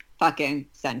a fucking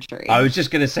century? I was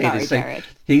just going to say this. Jared.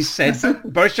 He said,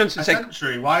 Boris Johnson said... A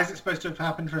century? Why is it supposed to have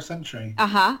happened for a century?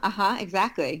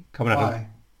 Exactly. Come on, Adam.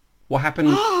 What happened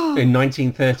in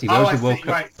 1930? Where was the World Cup?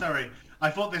 Right, sorry.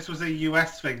 I thought this was a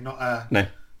US thing, not a... No.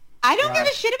 I don't give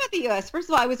a shit about the US. First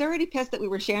of all, I was already pissed that we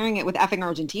were sharing it with effing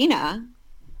Argentina.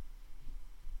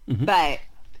 Mm-hmm. But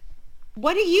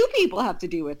what do you people have to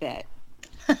do with it?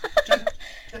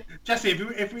 Jesse,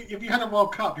 if you had a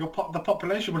World Cup, the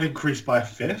population would increase by a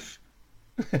 5th.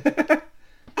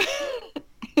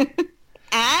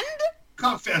 And?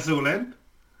 Can't fit us all in.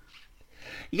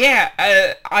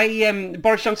 Yeah,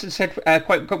 Boris Johnson said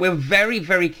quite, we're very,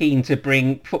 very keen to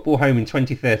bring football home in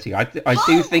 2030. I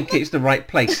do think it's the right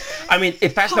place. I mean,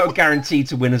 if that's not guaranteed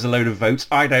to win us a load of votes,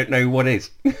 I don't know what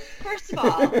is. First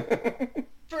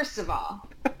of all,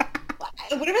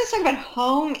 whatever this talk about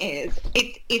home is,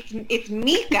 it's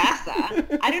mi casa.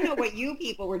 I don't know what you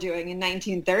people were doing in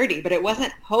 1930, but it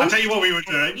wasn't home. I'll tell you what we were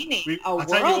doing.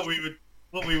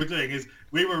 What we were doing is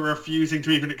we were refusing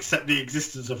to even accept the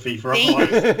existence of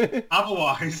FIFA.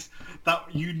 Otherwise,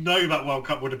 that World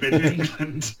Cup would have been in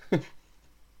England.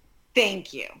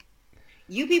 Thank you.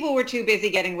 You people were too busy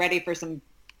getting ready for some,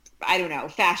 I don't know,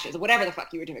 fascism, whatever the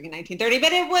fuck you were doing in 1930,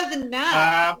 but it was enough.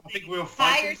 I think we were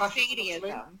fighting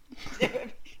fascism.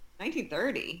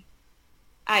 1930?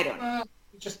 I don't know.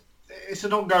 It's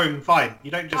an ongoing fight.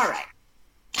 You don't just... All right.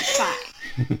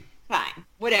 Fine.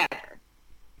 Whatever.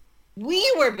 We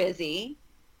were busy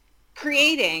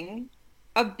creating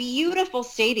a beautiful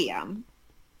stadium.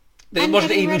 It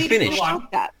wasn't even finished.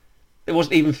 It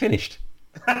wasn't even finished.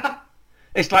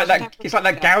 It's like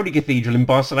that Gaudi Cathedral in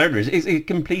Barcelona. Is it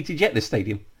completed yet, this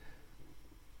stadium?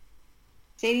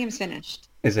 Stadium's finished.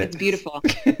 Is it? It's beautiful.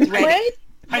 It's ready.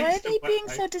 Why are they being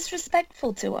so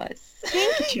disrespectful to us?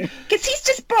 Thank you. Because he's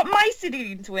just brought my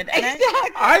city into it.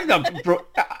 Exactly.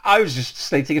 I was just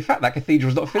stating a fact. That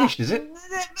cathedral's not finished, is it?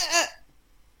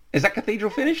 Is that cathedral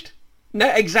finished? No,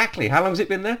 exactly. How long has it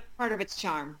been there? Part of its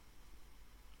charm.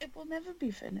 It will never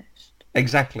be finished.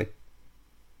 Exactly.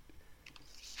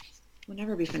 Will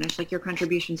never be finished, like your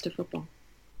contributions to football.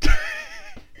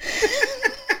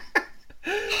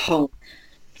 What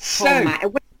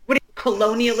is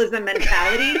colonialism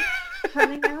mentality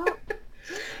coming out?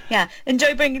 Yeah,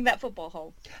 enjoy bringing that football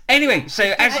home. Anyway,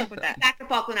 so back to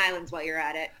Falkland Islands while you're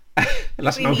at it.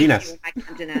 Las Malvinas.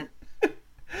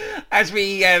 As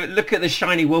we look at the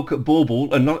shiny World Cup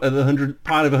bauble and not at the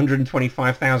pile of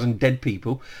 125,000 dead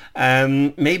people,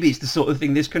 maybe it's the sort of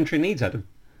thing this country needs, Adam.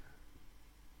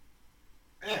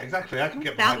 Yeah, exactly. I can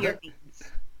get behind it. Needs.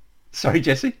 Sorry,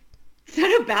 Jesse? It's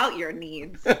not about your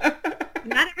needs.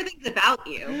 Not everything's about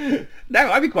you.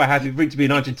 No, I'd be quite happy for it to be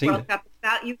in Argentina. World Cup is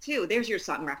about you too. There's your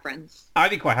song reference.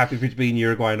 I'd be quite happy for it to be in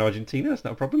Uruguay and Argentina. That's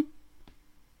not a problem.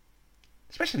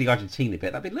 Especially the Argentina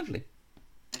bit. That'd be lovely.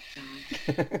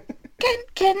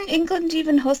 Can England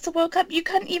even host a World Cup? You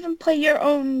can't even play your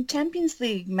own Champions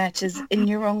League matches in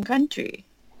your own country.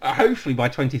 Hopefully by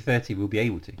 2030 we'll be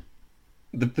able to.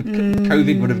 The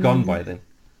COVID would have gone by then.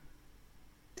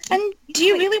 And do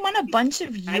you really want a bunch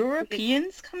of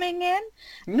Europeans coming in?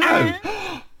 No.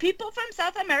 And people from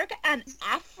South America and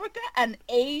Africa and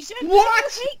Asia?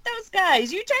 What? You hate those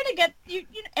guys. You try to get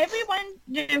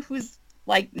everyone who's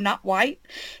like not white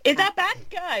is a bad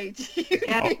guy to you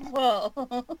people.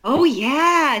 Oh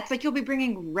yeah, it's like you'll be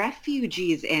bringing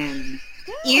refugees in.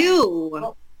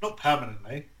 Ew. Not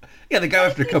permanently. Yeah, they go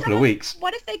after a couple of weeks.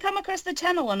 What if they come across the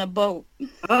channel on a boat?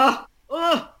 Ugh.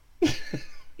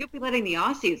 You'll be letting the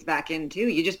Aussies back in too.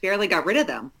 You just barely got rid of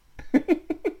them.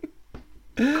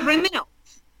 Criminals.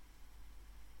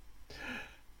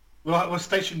 We'll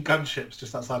station gunships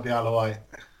just outside the Isle of Wight.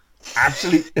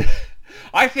 Absolutely.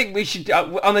 I think we should,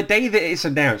 on the day that it's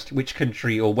announced which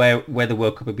country or where the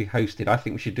World Cup will be hosted, I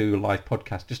think we should do a live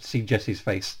podcast just to see Jesse's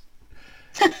face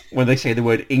when they say the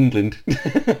word England.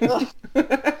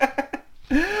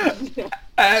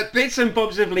 Bits and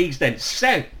bobs of leagues then.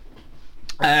 So,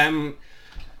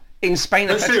 in Spain...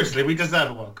 No, seriously, we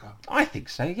deserve a World Cup. I think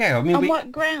so, yeah. I mean, on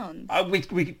what grounds?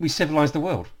 We civilised the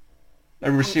world.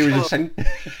 Over a series of...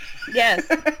 Yes.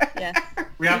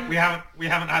 We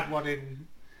haven't had one in...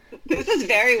 This is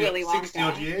very Willy Wonka. 60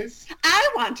 odd years. I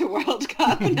want a World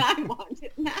Cup and I want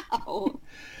it now.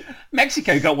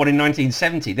 Mexico got one in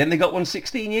 1970, then they got one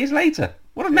 16 years later.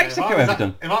 What have Mexico ever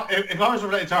done? If I was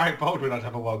related to Eric Baldwin, I'd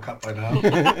have a World Cup by now.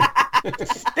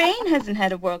 Spain hasn't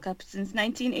had a World Cup since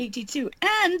 1982,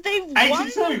 and they've won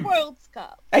the World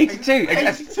Cup. 82.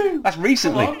 That's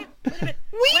recently. We haven't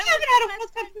had a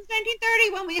World Cup since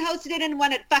 1930 when we hosted it and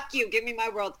won it. Fuck you. Give me my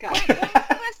World Cup. When was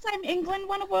the last time England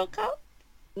won a World Cup?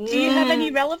 Do you have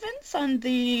any relevance on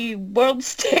the world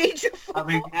stage? I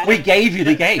mean, we gave you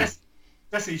the game.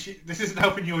 Jesse, this isn't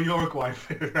helping your Uruguay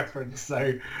reference,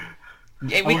 so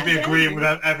yeah, I would be agreeing with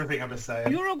everything I'm just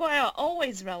saying. Uruguay are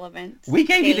always relevant. We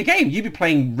gave you the game. You'd be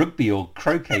playing rugby or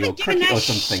croquet or cricket or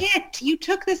something. Shit, you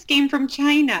took this game from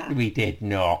China. We did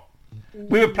not.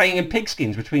 We were playing in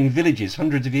pigskins between villages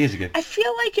hundreds of years ago. I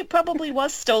feel like it probably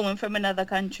was stolen from another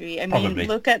country. I mean, Probably.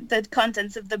 look at the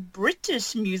contents of the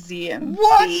British Museum.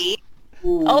 What?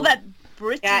 All that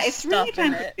British Yeah, it's stuff really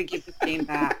time in it. to give this game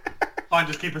back. Fine,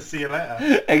 just keep us see you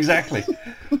later. Exactly.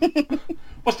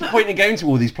 What's the point in going to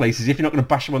all these places if you're not going to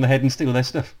bash them on the head and steal their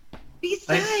stuff?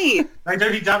 Besides, They'd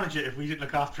only damage it if we didn't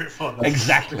look after it for them.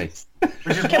 Exactly.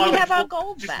 Which is Can why we have our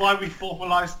gold Which is back? why we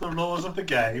formalised the laws of the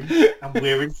game, and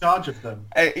we're in charge of them.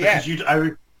 Yeah. Because you'd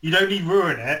only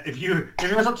ruin it if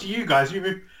it was up to you guys. You'd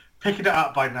be picking it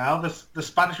up by now. The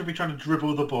Spanish would be trying to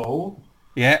dribble the ball.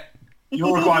 Yeah.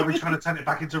 Uruguay would be trying to turn it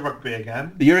back into rugby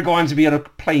again. The Uruguayans would be on a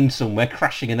plane somewhere,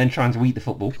 crashing and then trying to eat the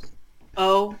football.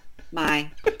 oh my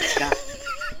God.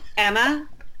 Emma,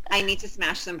 I need to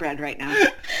smash some bread right now.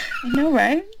 I know,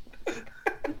 right?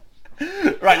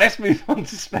 Right, let's move on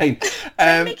to Spain.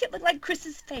 Make it look like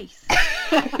Chris's face.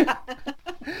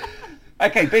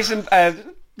 Okay, bits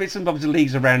and bobs of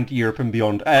leagues around Europe and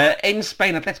beyond. In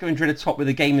Spain, Atletico Madrid are top with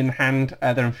a game in hand.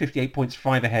 They're on 58 points,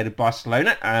 5 ahead of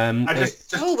Barcelona.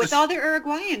 With all the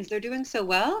Uruguayans, they're doing so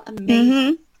well.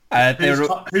 Amazing.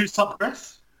 Who's top,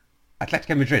 Chris?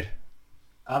 Atletico Madrid.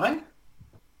 Are they?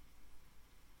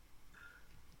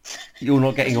 You're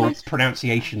not getting all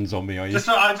pronunciations on me, are you? Just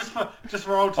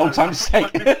for old times. Old time's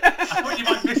sake. I thought you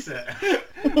might miss it.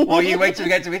 Well, you wait till we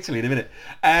get to Italy in a minute.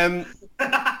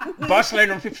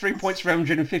 Barcelona on 53 points, Real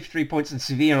Madrid on 53 points, and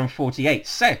Sevilla on 48.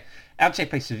 So, Elche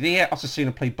play Sevilla,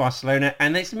 Osasuna play Barcelona,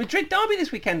 and it's the Madrid derby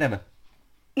this weekend, Emma.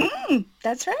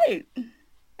 That's right.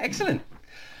 Excellent.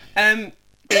 Wow,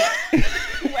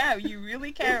 you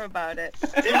really care about it.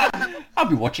 I'll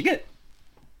be watching it.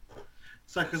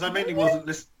 So, because I mainly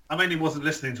wasn't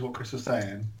listening to what Chris was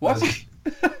saying. What?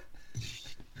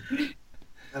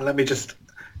 And let me just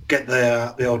get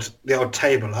the old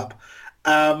table up.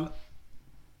 Are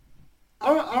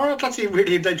Atleti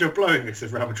really in danger of blowing this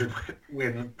if Real Madrid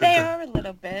win? They are a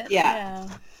little bit. Yeah.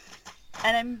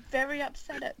 And I'm very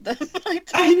upset at them.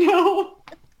 I know.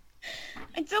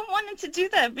 I don't want them to do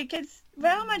that because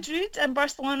Real Madrid and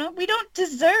Barcelona, we don't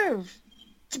deserve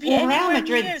to be anywhere Real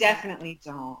Madrid near definitely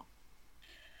don't.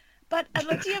 But I'd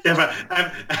like to have... Yeah,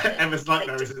 but Emma's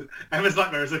nightmare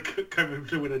is a coming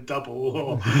to win a double.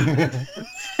 Or...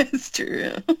 It's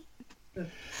true.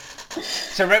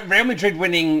 So Real Madrid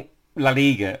winning La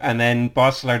Liga and then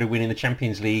Barcelona winning the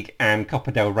Champions League and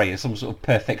Copa del Rey is some sort of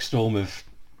perfect storm of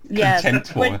Yes, contempt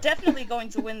for we're her. definitely going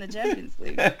to win the Champions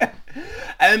League.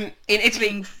 In Italy,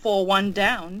 Being 4-1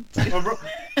 down. Well,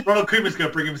 Ronald Koeman's going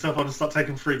to bring himself on and start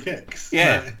taking free kicks.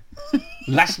 Yeah.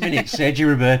 Last minute, Sergio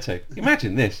Roberto.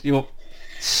 Imagine this. Your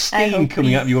steam hope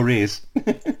coming he's- out of your ears.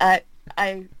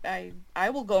 I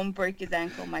will go and break his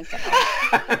ankle myself.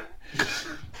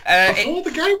 Before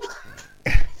the game?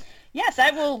 Yes,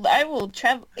 I will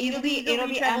travel. It'll be travel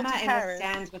Emma to in the Paris.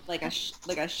 stands with like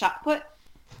a shot put.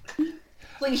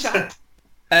 Slingshot.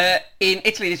 In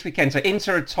Italy this weekend, so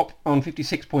Inter are top on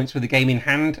 56 points with the game in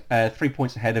hand, 3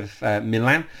 points ahead of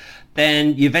Milan.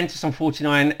 Then Juventus on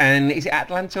 49, and is it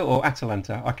Atalanta or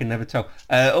Atalanta? I can never tell.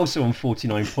 Also on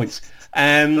 49 points.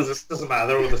 Doesn't matter,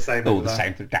 they're all the same. All the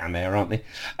same, they're down there, aren't they?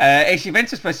 It's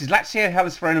Juventus versus Lazio,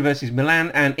 Hellas Verona versus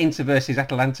Milan, and Inter versus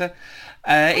Atalanta.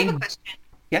 I have a question.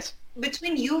 Yes?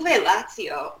 Between Juve and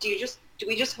Lazio, do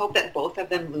we just hope that both of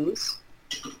them lose?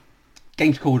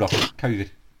 Game's called off. COVID.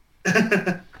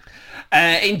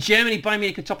 In Germany, Bayern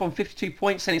Munich are top on 52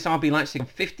 points, then it's RB Leipzig on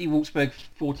 50, Wolfsburg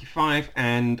 45,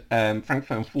 and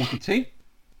Frankfurt on 42.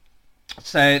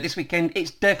 So this weekend,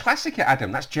 it's Der Klassiker,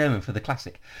 Adam. That's German for the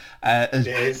classic. As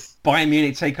It is. Bayern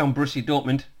Munich take on Borussia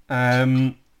Dortmund.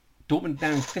 Dortmund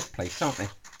down in 5th place, aren't they?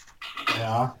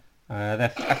 Yeah.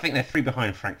 I think they're 3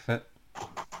 behind Frankfurt.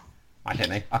 I don't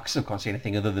know. I still can't see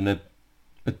anything other than a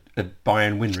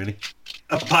Bayern win, really.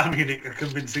 A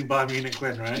convincing Bayern Munich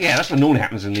win, right? Yeah, that's what normally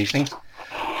happens in these things.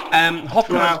 Hoffenheim...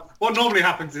 Well, what normally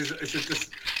happens is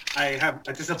I have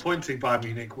a disappointing Bayern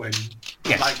Munich win.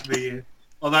 Yes.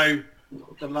 Although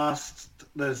the last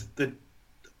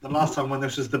time when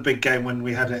this was the big game when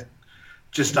we had it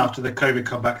just after the COVID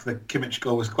comeback, the Kimmich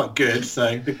goal was quite good,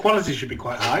 so the quality should be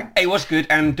quite high. It was good,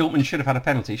 and Dortmund should have had a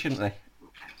penalty, shouldn't they?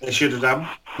 They should have done.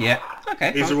 Yeah.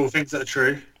 Okay. These are all things that are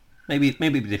true. Maybe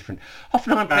it'd be different.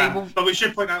 Hoffenheim play Wolf... But we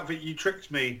should point out that you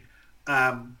tricked me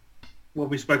when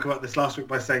we spoke about this last week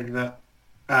by saying that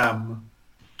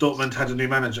Dortmund had a new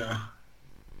manager.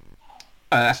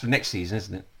 That's for next season,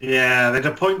 isn't it? Yeah, they'd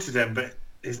appointed him, but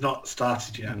he's not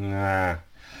started yet. Nah.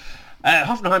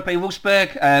 Hoffenheim play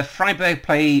Wolfsburg, Freiburg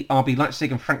play RB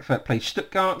Leipzig, and Frankfurt play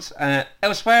Stuttgart.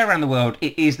 Elsewhere around the world,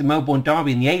 it is the Melbourne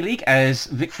Derby in the A-League as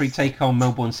Victory take on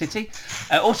Melbourne City.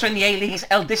 Also in the A-League is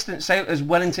El Distanzo as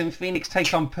Wellington Phoenix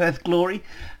take on Perth Glory.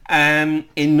 In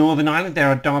Northern Ireland, there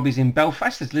are derbies in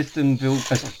Belfast as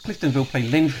Cliftonville play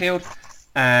Linfield.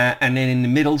 And then in the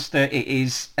Middlester, it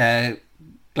is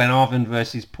Glenarvan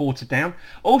versus Portadown.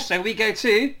 Also, we go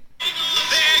to...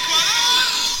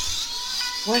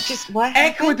 What happened?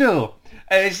 Ecuador.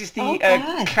 This is the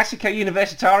God. Clásico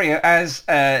Universitario as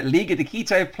Liga de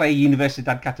Quito play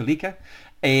Universidad Católica.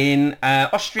 In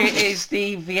Austria is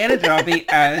the Vienna Derby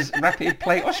as Rapid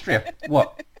play Austria.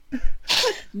 What?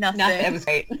 Nothing. That was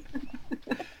great.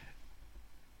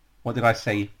 What did I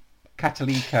say?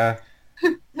 Católica,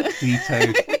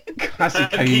 Quito,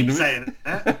 Clásico Keep Universitario. saying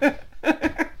it.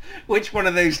 Which one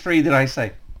of those three did I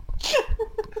say?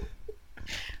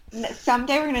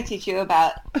 Someday we're going to teach you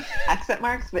about accent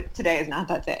marks, but today is not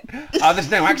that day. There's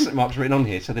no accent marks written on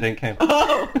here, so they don't count.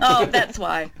 Oh, that's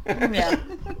why. Yeah.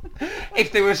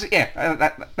 If there was,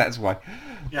 that's why.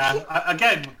 Yeah,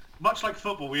 again, much like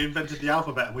football, we invented the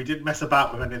alphabet and we didn't mess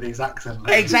about with any of these accents.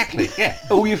 Exactly, yeah.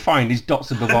 All you find is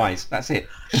dots above eyes. That's it.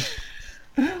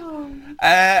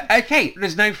 Okay,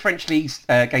 there's no French league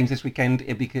games this weekend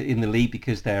in the league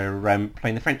because they're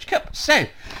playing the French Cup. So,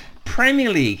 Premier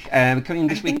League coming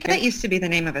this I think weekend. that used to be the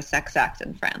name of a sex act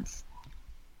in France.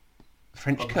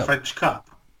 French Of the Cup. French Cup.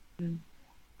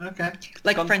 Okay.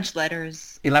 Like Gone. French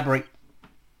letters. Elaborate.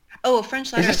 Oh, French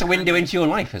Is letters. this a window into your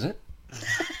life, is it?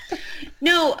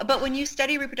 No, but when you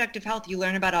study reproductive health, you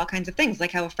learn about all kinds of things,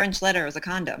 like how a French letter is a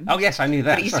condom. Oh, yes, I knew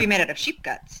that. But it used to be made out of sheep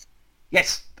guts.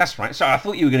 Yes, that's right. So I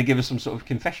thought you were going to give us some sort of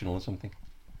confessional or something.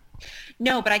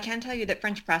 No, but I can tell you that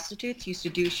French prostitutes used to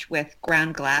douche with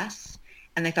ground glass,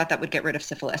 and they thought that would get rid of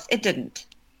syphilis. It didn't.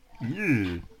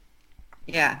 Mm.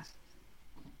 Yeah.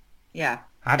 Yeah.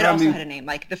 How do It I also move? had a name,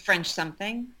 like the French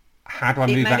something. How do I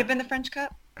It move might that? have been the French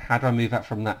Cup. How do I move that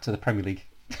from that to the Premier League?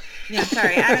 Yeah,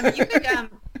 sorry, Adam.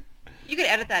 You could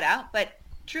edit that out, but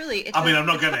truly, it's. I mean, I'm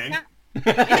not going to.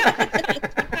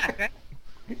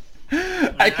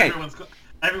 Okay.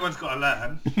 Everyone's got to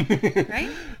learn.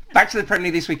 Right? Back to the Premier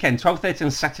League this weekend, 12:30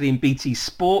 on Saturday in BT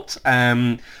Sport.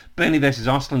 Burnley versus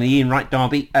Arsenal in the Ian Wright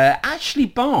derby. Ashley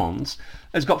Barnes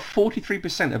has got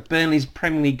 43% of Burnley's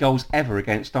Premier League goals ever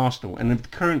against Arsenal, and of the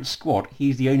current squad,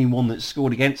 he's the only one that's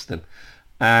scored against them.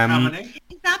 How many?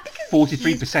 Is that because 43%.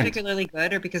 he's particularly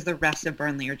good, or because the rest of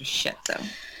Burnley are just shit? So.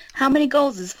 How many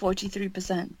goals is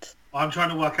 43%? I'm trying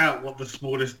to work out what the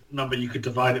smallest number you could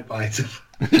divide it by.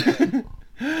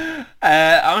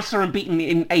 Arsenal are unbeaten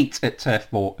in 8 at Turf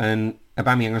Moor, and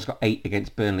Aubameyang has got 8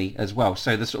 against Burnley as well.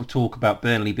 So the sort of talk about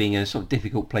Burnley being a sort of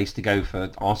difficult place to go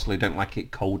for Arsenal who don't like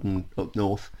it cold and up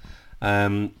north.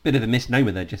 Bit of a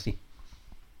misnomer there, Jesse.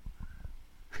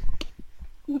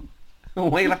 Oh,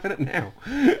 why are you laughing at now?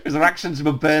 Is there accents of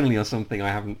a Burnley or something I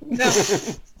haven't? No.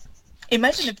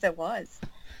 Imagine if there was.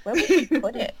 Where would we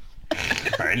put it?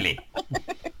 Burnley.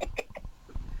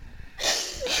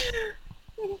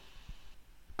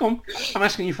 Go on. I'm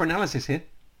asking you for analysis here.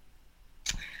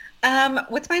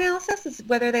 What's my analysis? Is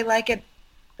whether they like it.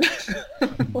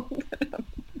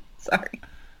 Sorry.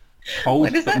 Cold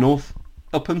What is up that? north.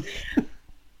 Upham.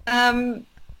 My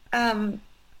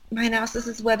analysis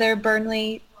is whether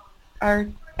Burnley are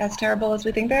as terrible as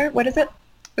we think they are. What is it?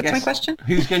 What's my Yes. question?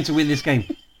 Who's going to win this game?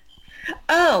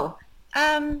 Oh,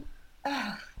 God,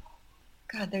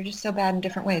 they're just so bad in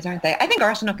different ways, aren't they? I think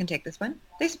Arsenal can take this one.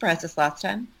 They surprised us last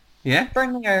time. Yeah?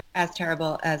 Burnley are as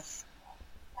terrible as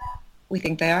we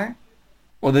think they are.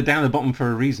 Well, they're down the bottom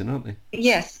for a reason, aren't they?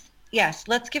 Yes.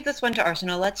 Let's give this one to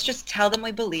Arsenal. Let's just tell them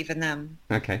we believe in them.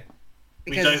 Okay.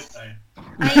 We don't though.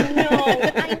 I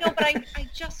know, but I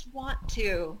just want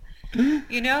to.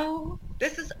 You know,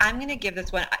 I'm going to give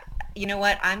this one. You know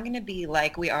what? I'm going to be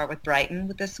like we are with Brighton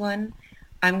with this one.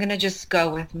 I'm going to just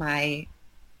go with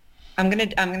I'm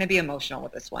going to be emotional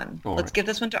with this one. All Let's right. give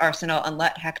this one to Arsenal and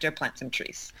let Hector plant some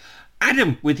trees.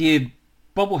 Adam, with your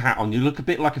bobble hat on, you look a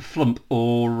bit like a Flump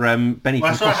or Benny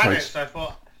Well, from so I had it, Crossroads. so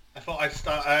I thought I'd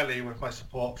start early with my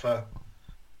support for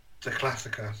the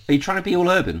Classica. Are you trying to be all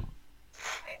urban?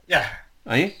 Yeah,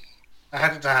 Are you? I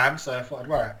had it to hand, so I thought I'd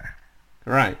wear it.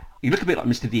 Right. You look a bit like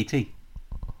Mr. DT.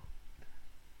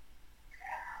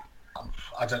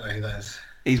 I don't know who that is.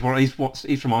 He's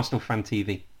from Arsenal Fan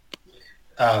TV.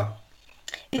 Oh,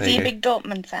 Is There he you a go. big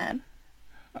Dortmund fan?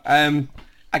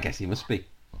 I guess he must be.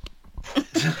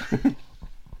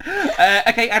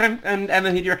 Okay, Adam and Emma,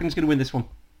 who do you reckon is going to win this one?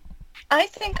 I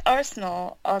think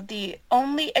Arsenal are the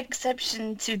only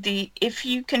exception to the if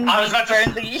you can I was beat about to-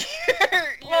 Burnley,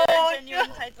 you're a genuine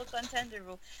title contender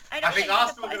rule. I don't think that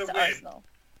Arsenal are applies gonna to win. Arsenal.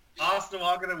 Arsenal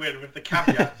are going to win with the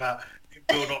caveat that it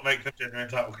will not make them genuine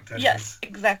title contenders. Yes,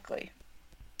 exactly.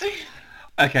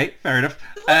 Okay, fair enough.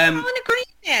 We're all in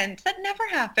agreement. That never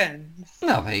happens.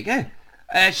 Well, there you go.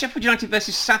 Sheffield United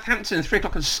versus Southampton, 3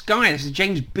 o'clock on Sky. This is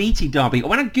James Beattie derby.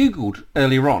 When I googled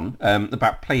earlier on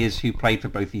about players who played for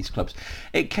both these clubs,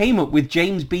 it came up with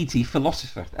James Beattie,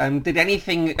 philosopher. Did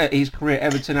anything at his career at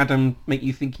Everton, Adam, make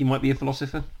you think he might be a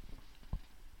philosopher?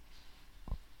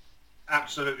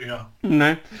 Absolutely not.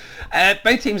 No.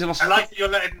 Both teams have lost. I like that you're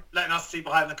letting us see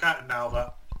behind the curtain now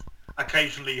that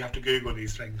occasionally you have to Google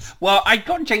these things. Well, I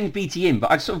got James Beattie in,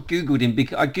 but I sort of Googled him.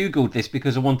 I Googled this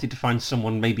because I wanted to find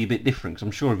someone maybe a bit different, because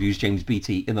I'm sure I've used James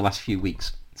Beattie in the last few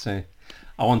weeks. So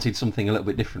I wanted something a little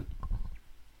bit different.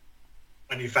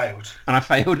 And you failed. And I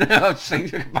failed. I was saying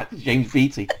back to James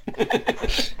Beattie.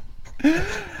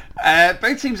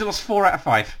 Both teams have lost 4 out of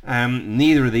 5.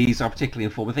 Neither of these are particularly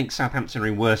in form. I think Southampton are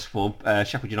in worse form.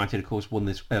 Sheffield United, of course, won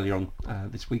this earlier on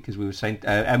this week, as we were saying.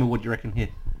 Emma, what do you reckon here?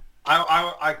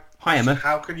 Hi, Emma.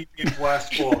 How can you be in worse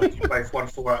form if you both won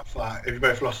 4 out of 5? If you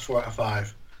both lost 4 out of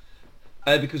 5?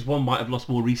 Because one might have lost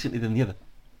more recently than the other.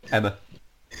 Emma.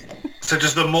 So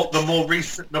just the more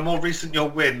recent your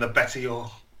win, the better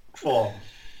your form.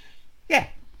 Yeah,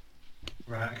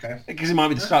 Right. Okay. because it might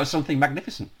be the start of something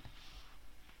magnificent.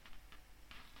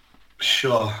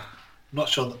 Sure. Not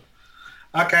sure.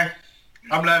 Okay.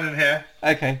 I'm learning here.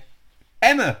 Okay.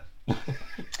 Emma. No.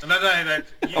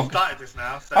 You started this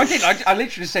now. So I did. I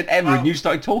literally said Emma and you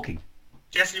started talking.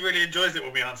 Jesse really enjoys it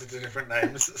when we answer to different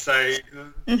names. So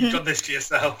you've done this to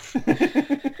yourself.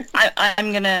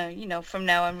 I'm gonna, from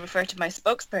now on refer to my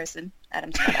spokesperson,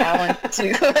 Adam Scott Allen,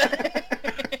 to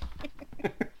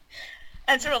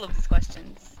answer all of these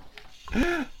questions.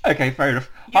 Okay, fair enough.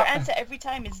 Your answer every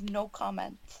time is no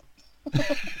comment.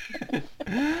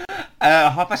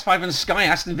 5:30 on Sky,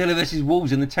 Aston Villa versus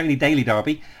Wolves in the Tony Daly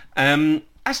derby.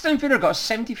 Aston Villa got a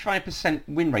 75%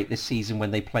 win rate this season when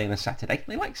they play on a Saturday.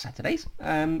 They like Saturdays.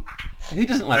 Who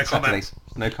doesn't like No comment. Saturdays?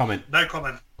 No comment. No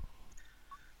comment.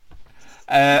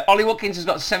 Ollie Watkins has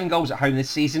got 7 goals at home this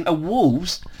season.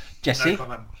 Wolves, Jesse, No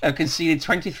comment. have conceded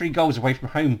 23 goals away from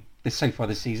home so far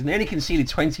this season. They only conceded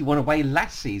 21 away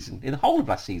last season, in the whole of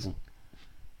last season.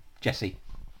 Jesse,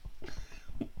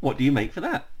 what do you make for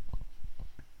that?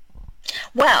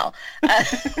 Well,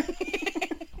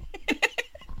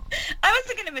 I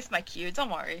wasn't going to miss my cue, don't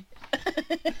worry.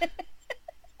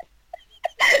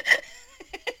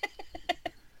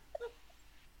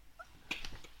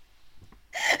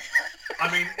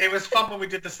 I mean, It was fun when we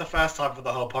did this the first time for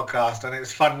the whole podcast, and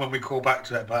it's fun when we call back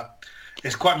to it, but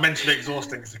it's quite mentally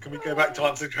exhausting. So can we go back to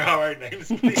answering our own names,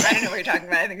 please? I don't know what you're talking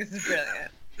about. I think this is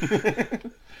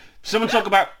brilliant. Someone talk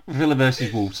about Villa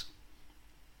versus Wolves.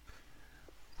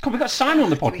 Come on, we got Simon on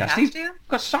the podcast. We've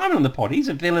got Simon on the pod. He's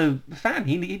a Villa fan.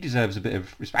 He deserves a bit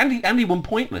of respect. And he won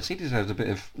pointless. He deserves a bit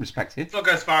of respect here. It's not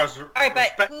go as far as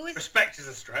right, but respect is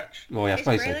a stretch. Oh yeah, I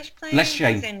suppose so. Grealish playing? Less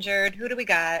shame. Who's injured? Who do we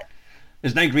got?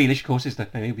 There's no Grealish, of course, is there?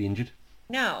 No, he'll be injured.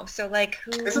 No, so like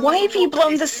who? Why have you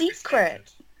blown the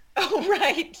secret? Oh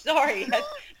right, sorry.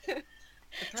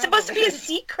 It's supposed to be a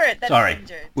secret that Sorry, he's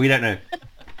injured. we don't know.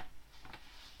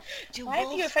 Why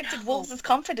have you affected Wolves'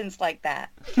 confidence like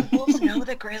that? Do Wolves know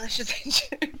that Grealish is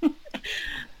injured?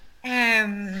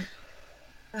 I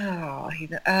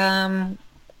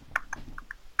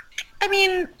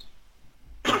mean,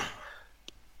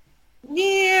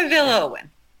 yeah, Villa will win.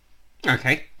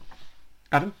 Okay.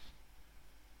 Adam?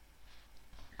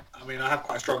 I mean, I have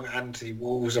quite a strong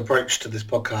anti-Wolves approach to this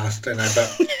podcast, don't I?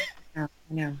 But I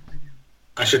know.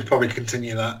 I should probably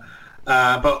continue that.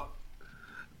 But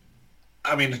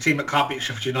I mean, a team that can't beat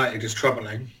Sheffield United is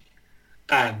troubling,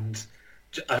 and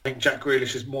I think Jack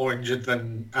Grealish is more injured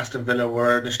than Aston Villa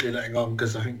were initially letting on,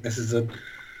 because I think this is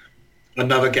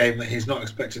another game that he's not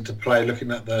expected to play. Looking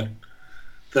at the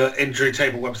injury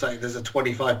table website, there's a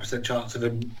 25% chance of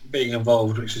him being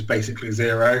involved, which is basically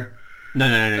zero.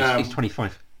 No, it's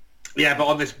 25. Yeah, but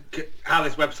on this, how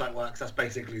this website works, that's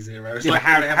basically zero. It's Yeah, like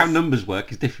but how numbers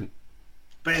work is different.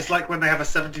 But it's like when they have a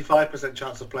 75%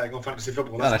 chance of playing on fantasy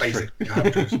football. That's true. basically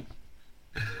 100.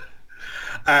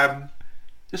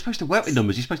 You're supposed to work with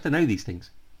numbers. You're supposed to know these things.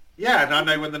 Yeah, and I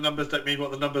know when the numbers don't mean what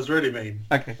the numbers really mean.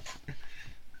 Okay.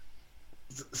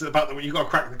 It's about you've got to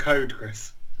crack the code,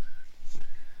 Chris.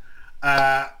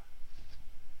 I'm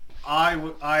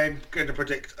going to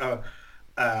predict a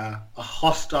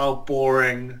hostile,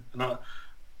 boring,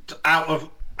 out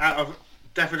of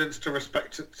deference to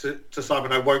respect to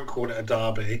Simon, I won't call it a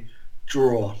derby.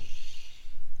 Draw.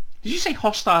 Did you say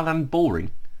hostile and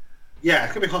boring? Yeah,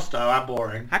 it could be hostile and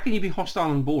boring. How can you be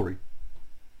hostile and boring?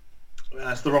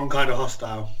 That's the wrong kind of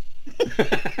hostile.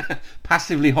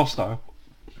 Passively hostile.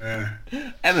 Yeah.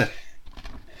 Emma?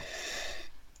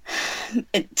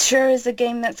 It sure is a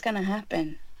game that's going to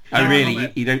happen. Oh,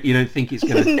 really? You don't think it's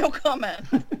going to... No comment.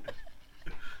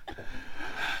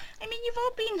 I mean, you've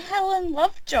all been hell and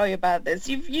Lovejoy about this.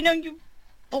 You've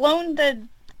blown the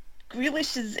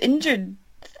Grealish's injured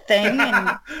thing,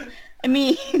 and I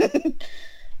mean,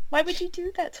 why would you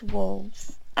do that to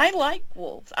Wolves? I like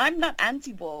Wolves. I'm not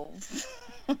anti-Wolves.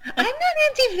 I'm not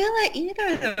anti-Villa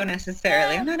either, though,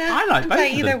 necessarily. I'm not I like both of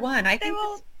either them. one. I think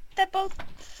They're both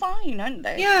fine, aren't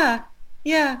they?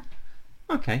 Yeah.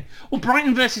 Okay. Well,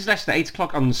 Brighton versus Leicester, 8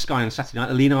 o'clock on the Sky on Saturday night.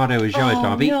 The Leonardo Ajoa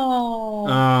derby. No.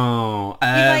 Oh. We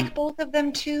like both of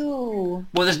them too.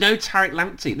 Well, there's no Tariq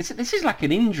Lamptey. This is like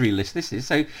an injury list, this is.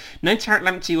 So, no Tariq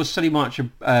Lamptey or Solly March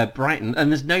of Brighton,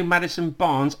 and there's no Madison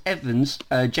Barnes, Evans,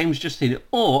 James Justin,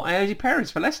 or Ayoze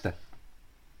Perez for Leicester.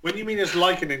 When you mean it's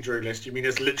like an injury list, you mean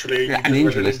it's literally An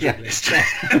injury list, yeah. list.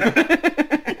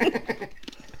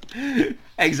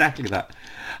 Exactly that.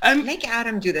 Make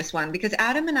Adam do this one, because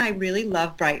Adam and I really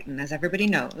love Brighton, as everybody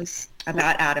knows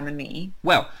about Adam and me.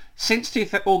 Well, since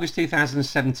August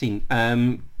 2017,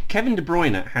 Kevin De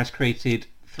Bruyne has created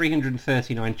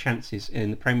 339 chances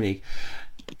in the Premier League.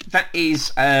 That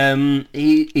is,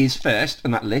 he is first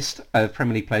on that list of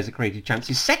Premier League players that created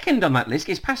chances. Second on that list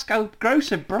is Pascal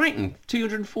Gross of Brighton,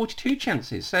 242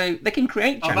 chances. So they can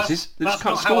create chances, they just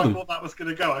can't score them. That's not how I thought that was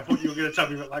going to go. I thought you were going to tell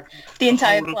me that, The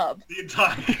entire club. The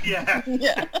entire, yeah.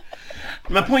 Yeah.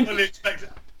 My point...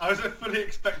 I was fully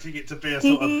expecting it to be a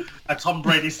sort of a Tom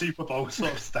Brady Super Bowl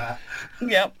sort of stat.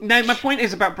 Yep. No, my point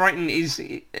is about Brighton is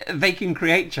they can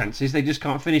create chances, they just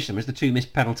can't finish them, as the 2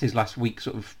 missed penalties last week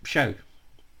sort of showed.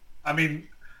 I mean,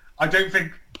 I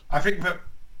think that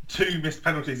 2 missed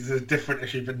penalties is a different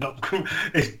issue, but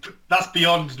that's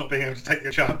beyond not being able to take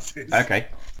your chances. Okay.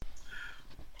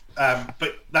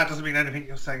 But that doesn't mean anything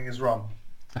you're saying is wrong.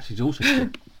 That is also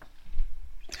true.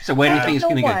 So where do you think it's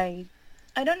going to go?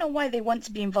 I don't know why they want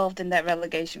to be involved in that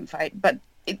relegation fight, but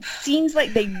it seems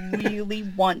like they really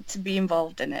want to be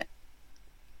involved in it.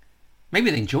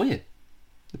 Maybe they enjoy it.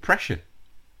 The pressure.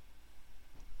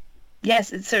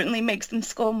 Yes, it certainly makes them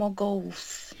score more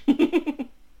goals.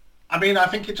 I mean, I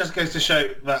think it just goes to show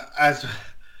that as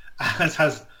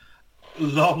has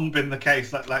long been the case,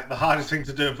 that like the hardest thing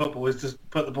to do in football is to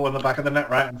put the ball in the back of the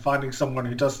net, right? And finding someone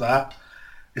who does that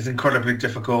is incredibly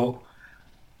difficult.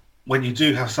 When you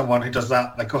do have someone who does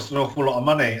that, they cost an awful lot of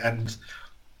money, and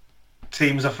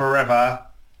teams are forever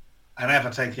and ever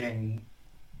taking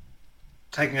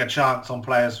taking a chance on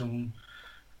players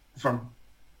from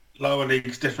lower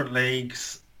leagues, different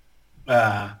leagues,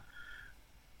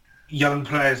 young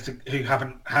players who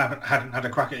hadn't had a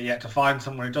crack at it yet, to find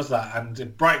someone who does that. And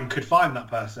if Brighton could find that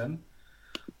person,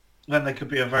 then they could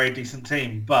be a very decent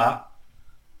team. But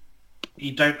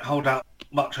you don't hold out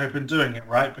much hope in doing it,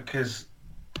 right? Because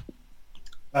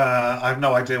I have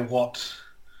no idea what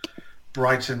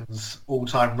Brighton's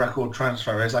all-time record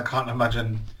transfer is. I can't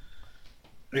imagine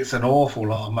it's an awful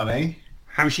lot of money.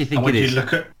 How much do you think when it is? You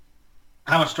look at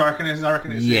how much do I reckon it is? I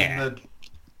reckon it's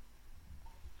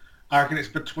I reckon it's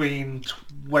between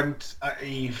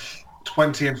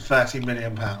 20 and 30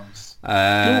 million pounds.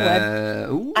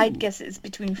 I'd guess it's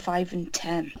between 5 and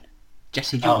 10.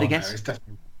 Jesse, do you want to guess? No, it's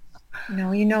definitely...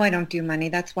 No, you know I don't do money.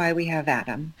 That's why we have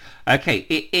Adam. Okay,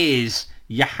 it is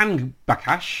Jahan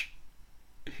Bakash,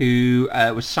 who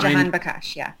was signed... Jahan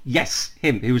Bakash, yeah. Yes,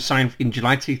 him, who was signed in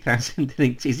July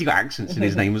 2018. He's got accents in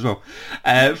his name as well.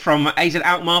 From AZ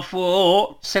Alkmaar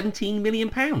for £17 million.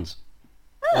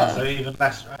 So even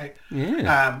less, right?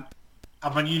 Yeah.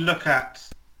 And when you look at...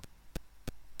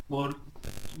 Well,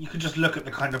 you can just look at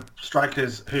the kind of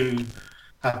strikers who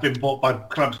have been bought by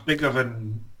clubs bigger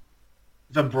than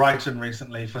Brighton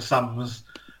recently for sums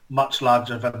much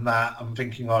larger than that. I'm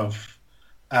thinking of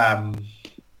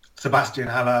Sebastian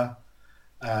Haller,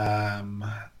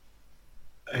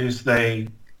 who's the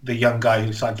young guy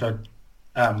who signed for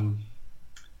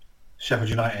Sheffield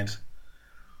United.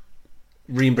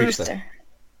 Ream Brewster.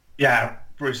 Yeah,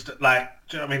 Brewster. Like,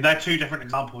 I mean, they're two different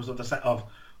examples of the set of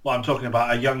what I'm talking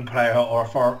about: a young player or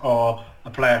a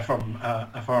player from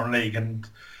a foreign league, and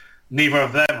neither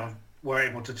of them were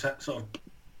able to sort of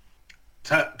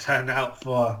turn out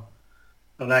for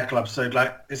their club. So,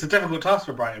 like, it's a difficult task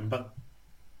for Brighton, but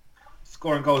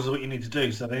scoring goals is what you need to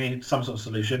do. So they need some sort of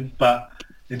solution. But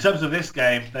in terms of this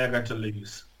game, they're going to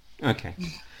lose. Okay.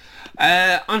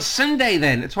 On Sunday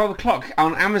then, at 12 o'clock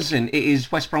on Amazon, it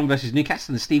is West Brom versus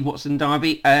Newcastle, the Steve Watson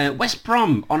derby. West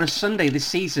Brom, on a Sunday this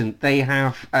season, they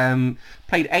have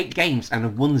played 8 games and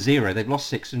have won 0. They've lost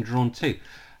 6 and drawn 2.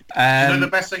 The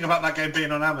best thing about that game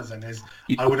being on Amazon is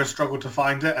I would have struggled to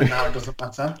find it, and now it doesn't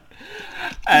matter.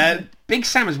 Big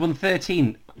Sam has won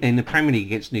 13 in the Premier League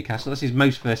against Newcastle. That's his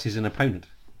most versus an opponent.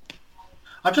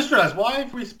 I've just realised, why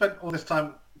have we spent all this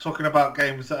time talking about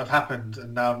games that have happened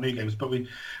and now new games, but we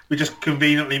just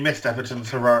conveniently missed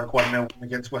Everton's heroic 1-0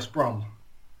 against West Brom?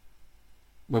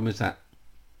 When was that?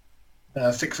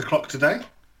 6 o'clock today.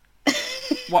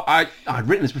 Well, I'd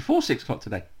written this before 6 o'clock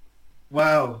today.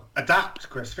 Well, adapt,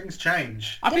 Chris. Things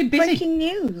change. I've been busy. Breaking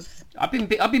news. I've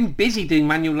been busy doing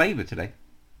manual labour today.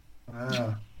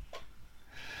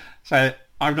 So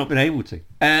I've not been able to.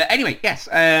 Anyway, yes.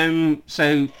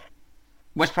 So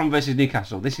West Brom versus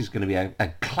Newcastle. This is going to be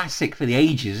a classic for the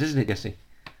ages, isn't it, Jesse?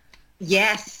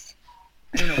 Yes.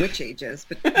 I don't know which ages,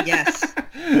 but yes.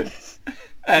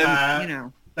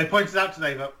 They pointed out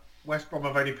today that West Brom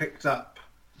have only picked up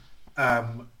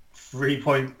 3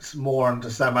 points more under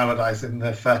Sam Allardyce in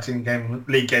the 13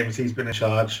 league games he's been in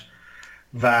charge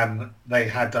than they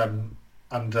had done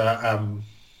under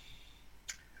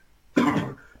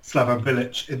Slaven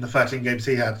Bilic in the 13 games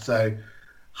he had. So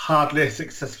hardly a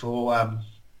successful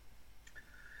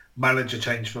manager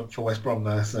change for West Brom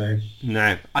there. So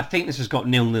no, I think this has got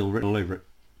 0-0 written all over it.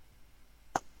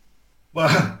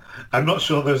 Well, I'm not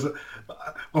sure there's...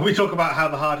 When we talk about how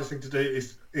the hardest thing to do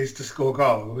is to score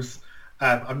goals,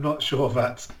 I'm not sure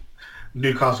that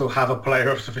Newcastle have a player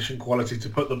of sufficient quality to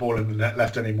put the ball in the net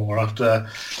left anymore after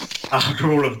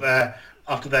all of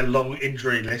their long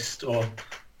injury list, or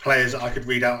players that I could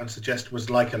read out and suggest was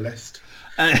like a list.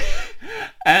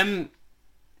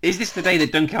 Is this the day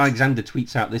that Duncan Alexander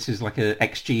tweets out this is like a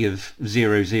XG of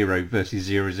 0-0 versus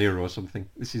 0-0 or something?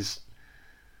 This is...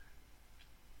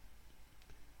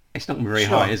 It's not going to be very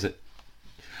high, is it?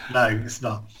 No, it's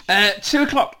not. 2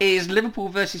 o'clock is Liverpool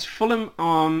versus Fulham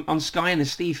on Sky in the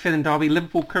Steve Finnan derby.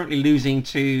 Liverpool currently losing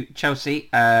to Chelsea.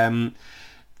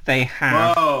 They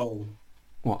have... Whoa.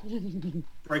 What?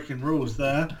 Breaking rules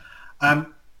there.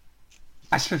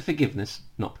 As for forgiveness,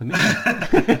 not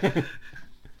permission.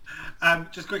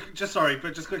 Just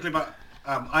quickly about...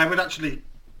 I would actually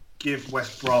give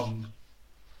West Brom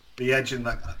the edge in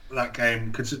that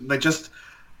game.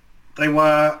 They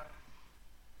were...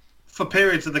 For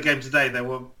periods of the game today, they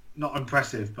were not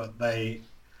impressive, but they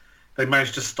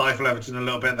managed to stifle Everton a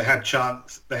little bit. They had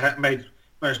chance. They had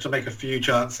managed to make a few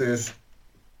chances.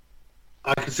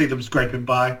 I could see them scraping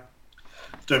by,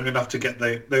 doing enough to get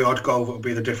the odd goal that would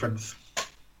be the difference.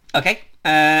 Okay.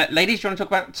 Ladies, do you want to talk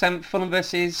about Fulham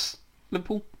versus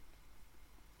Liverpool?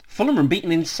 Fulham are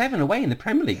beaten in 7 away in the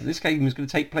Premier League. This game is going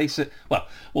to take place at, well,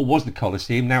 what was the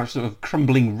Coliseum? Now it's sort of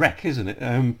crumbling wreck, isn't it?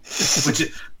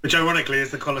 Which ironically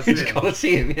is the Coliseum. It's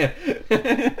Coliseum, yeah.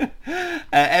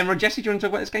 Emma and Jesse, do you want to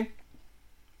talk about this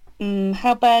game?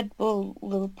 How bad will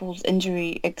Liverpool's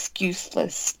injury excuse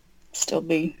list still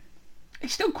be?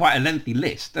 It's still quite a lengthy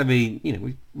list. I mean, you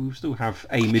know, we still have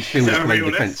a midfielder playing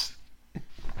defence.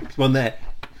 There's one there.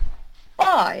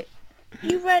 But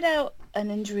you read out an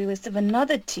injury list of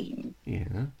another team.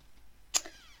 Yeah.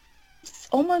 It's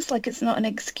almost like it's not an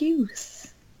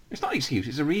excuse. It's not an excuse,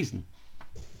 it's a reason.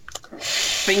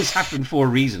 Things happen for a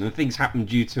reason, and things happen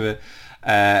due to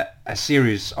a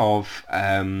series of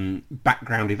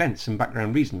background events and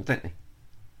background reasons, don't they?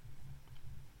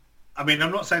 I mean,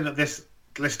 I'm not saying that this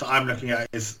list that I'm looking at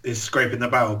is scraping the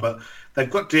barrel, but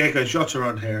they've got Diego Jota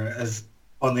on here as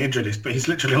on the injury list, but he's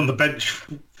literally on the bench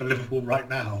for Liverpool right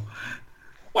now.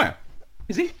 Well,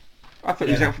 is he? I thought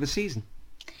he was out for the season.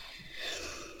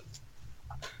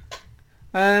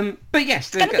 But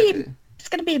yes, it's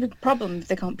going to be a big problem if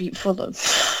they can't beat Fulham.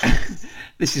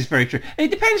 This is very true. It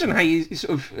depends on how you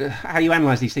how you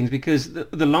analyse these things, because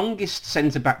the longest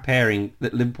centre-back pairing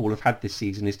that Liverpool have had this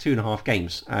season is 2.5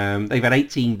 games. They've had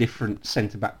 18 different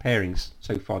centre-back pairings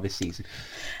so far this season.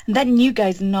 And that new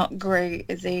guy's not great,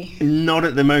 is he? Not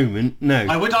at the moment, no.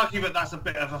 I would argue that that's a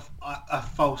bit of a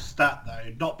false stat,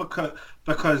 though. Not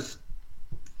because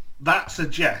that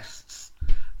suggests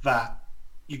that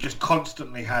you just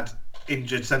constantly had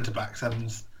injured centre-backs,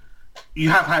 and you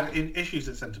have had issues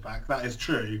at centre-back, that is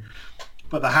true,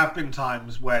 but there have been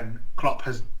times when Klopp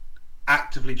has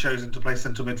actively chosen to play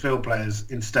centre midfield players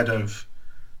instead of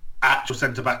actual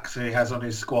centre-backs he has on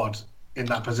his squad in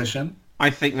that position. I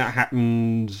think that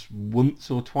happened once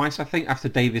or twice, I think, after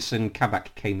Davis and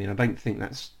Kabak came in. I don't think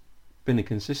that's been a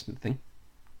consistent thing.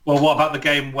 Well, what about the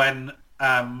game when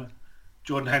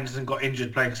Jordan Henderson got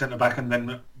injured playing centre-back and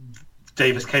then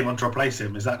Davis came on to replace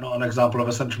him? Is that not an example of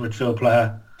a central midfield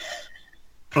player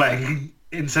playing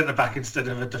in centre-back instead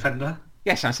of a defender?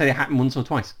 Yes, I said it happened once or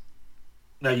twice.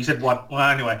 No, you said one. Well,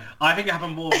 anyway, I think it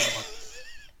happened more than once.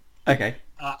 Okay.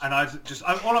 And I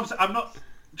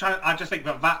just think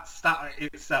that stat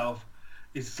itself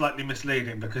is slightly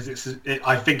misleading, because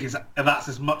I think that's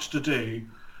as much to do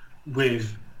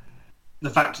with the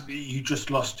fact that you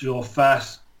just lost your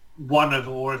first one of,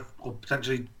 or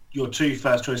potentially your 2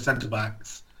 first choice centre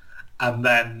backs, and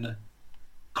then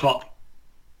Klopp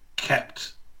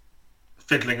kept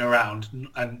fiddling around.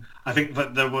 And I think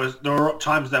that there were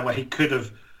times there where he could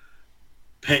have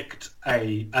picked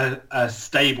a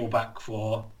stable back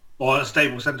four or a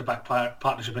stable centre back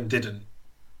partnership and didn't.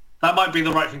 That might be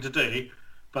the right thing to do,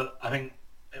 but I think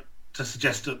to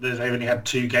suggest that they only had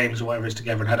 2 games or whatever it is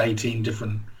together and had 18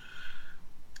 different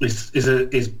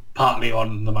is partly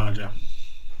on the manager,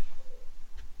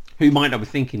 who might not be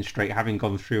thinking straight, having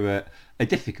gone through a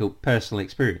difficult personal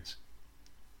experience.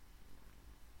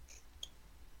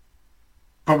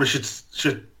 Probably should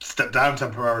step down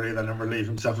temporarily then and relieve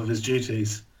himself of his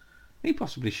duties. He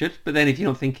possibly should, but then if you're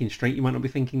not thinking straight, you might not be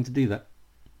thinking to do that.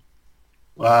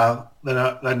 Well,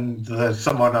 then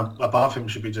someone above him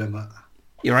should be doing that.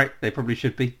 You're right, they probably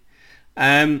should be.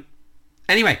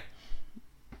 Anyway,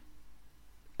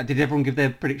 did everyone give their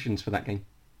predictions for that game?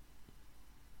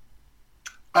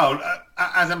 Oh,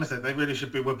 as Emma said, they really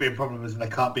would be in problems if they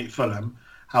can't beat Fulham.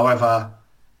 However,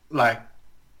 like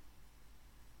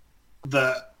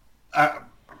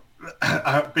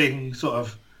being sort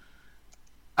of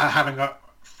having a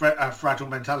fragile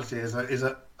mentality is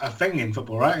a thing in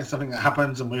football, right? It's something that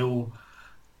happens, and we all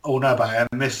know about it.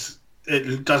 And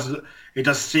it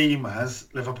does seem as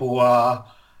Liverpool are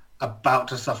about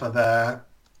to suffer their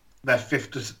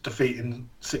 5th defeat in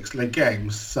 6 league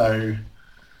games. So.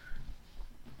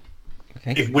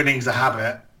 Okay. If winning's a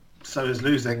habit, so is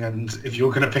losing, and if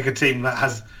you're going to pick a team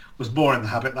that was more in the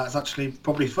habit, that's actually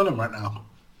probably Fulham right now.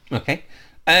 Okay.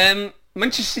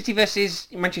 Manchester City versus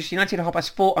Manchester United,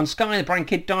 4:30 on Sky, the Brian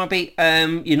Kidd derby.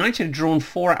 United had drawn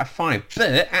 4 out of 5,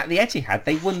 but at the Etihad,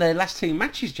 they won their last 2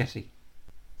 matches, Jessie.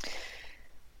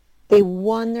 They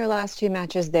won their last 2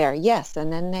 matches there, yes,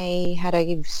 and then they had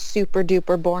a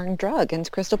super-duper boring draw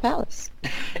against Crystal Palace.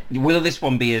 Will this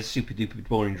one be a super-duper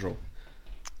boring draw?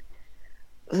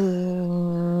 No.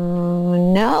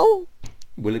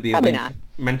 Will it be Probably a win not.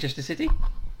 for Manchester City?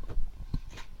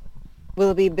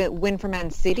 Will it be a win for Man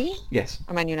City? Yes.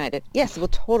 Or Man United? Yes, it will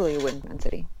totally win for Man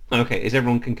City. Okay, is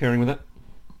everyone concurring with that?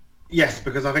 Yes,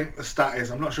 because I think the stat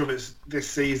is, I'm not sure if it's this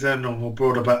season or more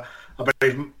broader, but I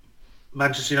believe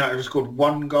Manchester United have scored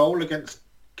 1 goal against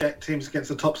teams against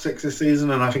the top 6 this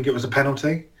season, and I think it was a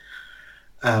penalty.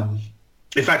 In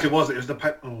fact, it was the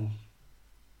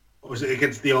was it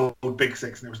against the old Big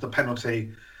Six, and it was the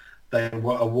penalty they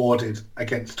were awarded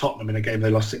against Tottenham in a game they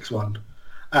lost 6-1.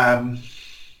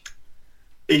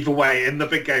 Either way, in the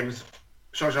big games,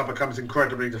 Solskjaer becomes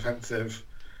incredibly defensive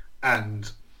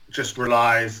and just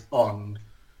relies on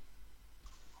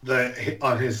the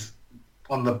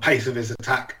pace of his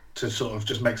attack to sort of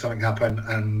just make something happen.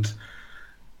 And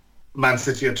Man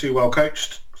City are too well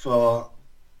coached to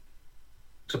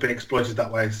be exploited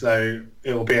that way. So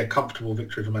it will be a comfortable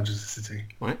victory for Manchester City.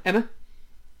 Right, Emma?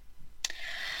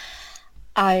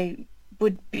 I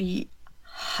would be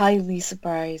highly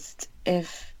surprised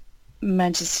if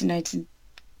Manchester United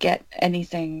get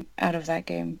anything out of that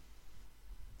game.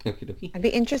 Okie dokie. I'd be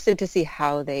interested to see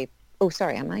how they... Oh,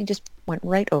 sorry, Emma. I just went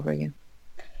right over you.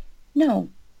 No,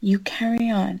 you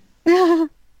carry on.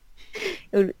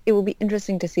 It will be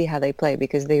interesting to see how they play,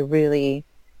 because they really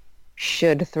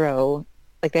should throw...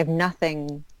 Like, they have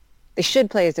nothing... They should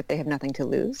play as if they have nothing to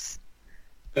lose.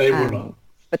 They will not.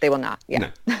 But they will not, yeah.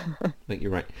 No, I think you're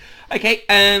right. Okay,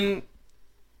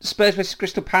 Spurs versus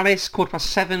Crystal Palace,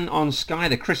 7:15 on Sky,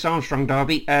 the Chris Armstrong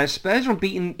derby. Spurs are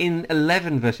unbeaten in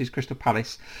 11 versus Crystal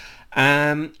Palace.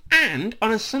 And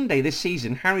on a Sunday this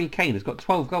season, Harry Kane has got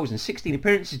 12 goals and 16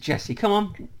 appearances. Jesse, come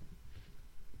on.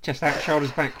 Chest out,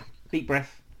 shoulders back, deep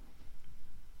breath.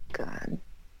 God.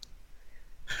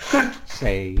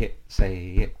 Say it, say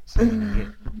it, say it.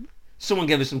 Someone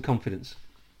give us some confidence.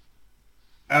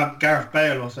 Gareth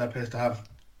Bale also appears to have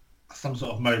some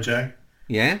sort of mojo.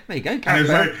 Yeah, there you go.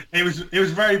 And it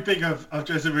was very big of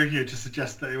Jose Mourinho to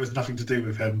suggest that it was nothing to do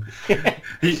with him.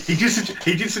 he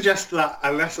did suggest that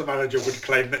a lesser manager would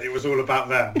claim that it was all about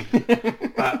them,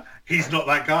 but he's not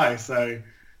that guy, so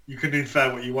you can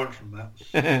infer what you want from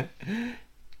that.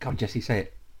 Come on, Jesse, say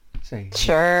it. Say it.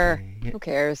 Sure. Say it. Who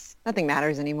cares? Nothing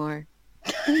matters anymore.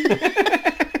 You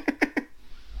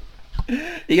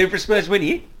going for Spurs win,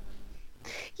 you?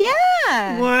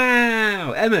 Yeah.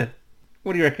 Wow. Emma,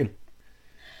 what do you reckon?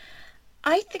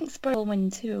 I think Spurs will win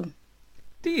too.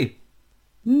 Do you?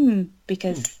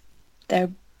 Because they're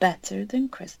better than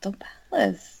Crystal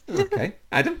Palace. Okay.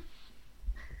 Adam?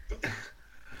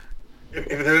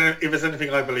 If there's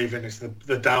anything I believe in, it's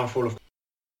the downfall of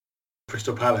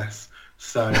Crystal Palace.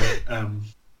 So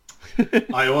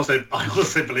I also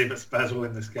believe that Spurs will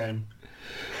win this game.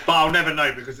 But I'll never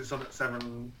know because it's on at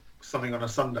 7 something on a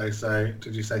Sunday. So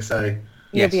did you say so?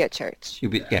 You'll Yes. be at church.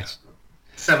 You'll be, yes.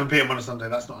 7 p.m. on a Sunday.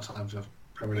 That's not a time for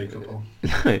Premier League football.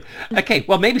 Okay,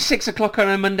 well maybe 6 o'clock on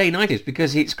a Monday night is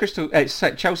because it's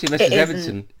Chelsea versus It Everton.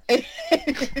 isn't.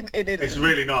 It is. It's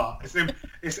really not.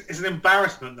 It's an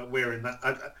embarrassment that we're in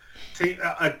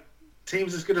that.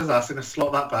 Teams as good as us in a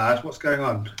slot that bad. What's going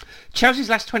on? Chelsea's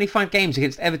last 25 games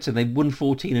against Everton, they've won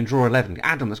 14 and draw 11.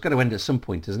 Adam, that's got to end at some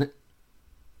point, isn't it?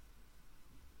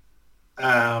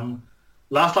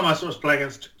 Last time I saw us play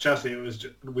against Chelsea,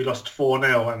 we lost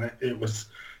 4-0, and it was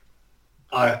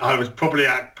I was probably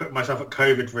putting myself at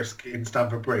COVID risk in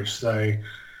Stamford Bridge. So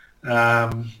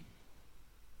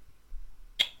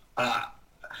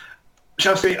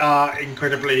Chelsea are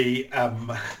incredibly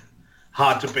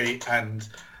hard to beat, and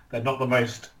they're not the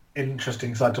most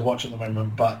interesting side to watch at the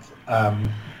moment. But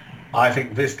I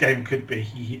think this game could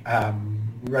be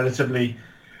relatively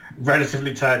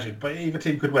turgid, but either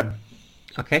team could win.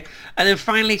 Okay. And then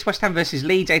finally, it's West Ham versus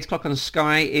Leeds, 8 o'clock on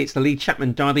Sky. It's the Leeds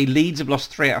Chapman derby. Leeds have lost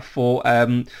 3 out of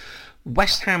 4.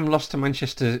 West Ham lost to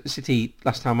Manchester City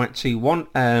last time out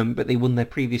 2-1, but they won their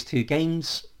previous 2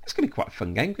 games. It's going to be quite a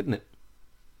fun game, couldn't it?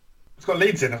 It's got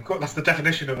Leeds in, of course. That's the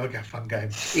definition of a fun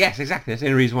game. Yes, exactly. That's the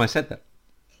only reason why I said that.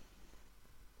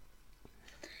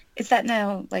 Is that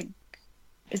now,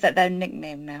 is that their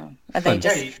nickname now? Are Fun. they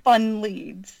just Fun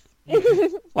Leeds?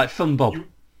 Like Fun Bob.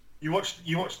 You watch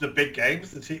the big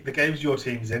games, the games your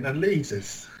team's in, and Leeds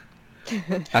is.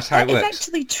 That's how it That is works.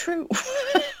 actually true.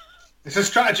 It's a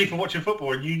strategy for watching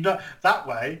football, and you know that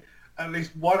way, at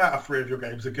least 1 out of 3 of your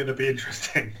games are going to be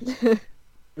interesting.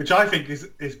 Which I think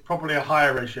is probably a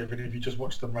higher ratio than if you just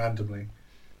watch them randomly.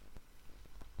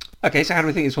 Okay, so how do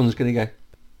we think this one's going to go?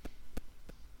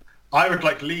 I would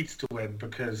like Leeds to win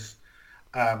because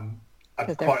I'd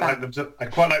quite like them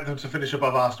to finish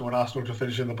above Arsenal, and Arsenal to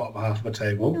finish in the bottom half of the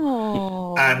table.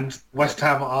 Oh. And West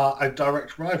Ham are a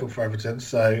direct rival for Everton,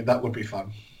 so that would be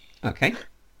fun. Okay.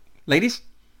 Ladies?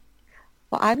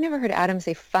 Well, I've never heard Adam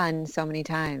say fun so many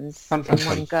times Fun. in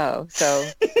one go. So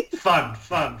Fun.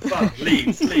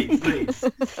 Leeds.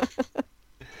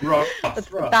 Ross. let's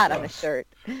put that on a shirt.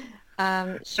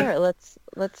 Sure, let's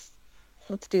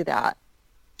do that.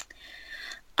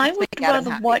 I would make Adam rather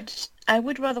happy. watch. I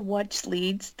would rather watch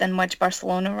Leeds than watch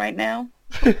Barcelona right now.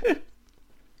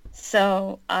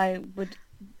 So I would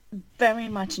very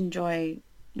much enjoy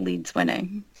Leeds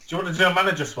winning. Do you want to do a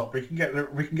manager swap? We can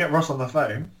get Ross on the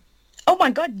phone. Oh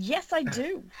my God, yes I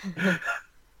do.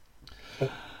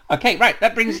 Okay, right.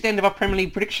 That brings us to the end of our Premier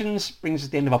League predictions. Brings us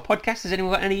to the end of our podcast. Has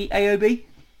anyone got any AOB?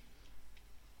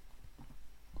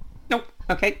 Nope.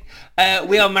 Okay.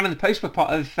 We are Man on the Post. We're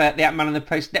part of the Man on the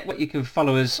Post network. You can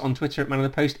follow us on Twitter at Man on the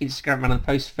Post, Instagram Man on the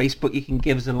Post, Facebook. You can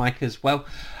give us a like as well.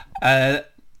 Adam.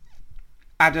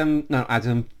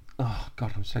 Oh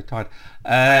God, I'm so tired.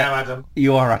 I am Adam.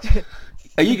 You are Adam.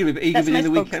 Are you going to be in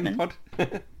the weekend spokesman.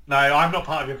 pod? No, I'm not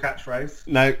part of your catchphrase.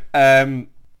 No.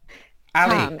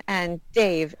 Ali. Tom and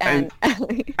Dave and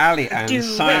Ali. Ali and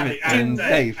Simon and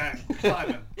Dave. And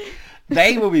Simon.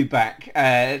 They will be back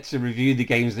to review the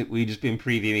games that we've just been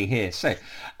previewing here. So,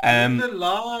 the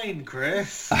line,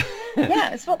 Chris.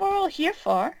 Yeah, it's what we're all here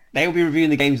for. they will be reviewing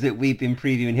the games that we've been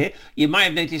previewing here. You might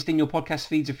have noticed in your podcast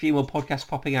feeds a few more podcasts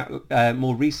popping out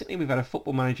more recently. We've had a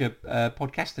Football Manager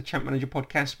podcast, the Champ Manager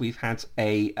podcast. We've had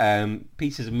a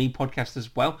Pieces of Me podcast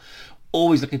as well.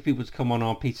 Always looking for people to come on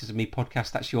our Pieces of Me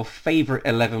podcast. That's your favourite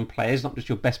 11 players, not just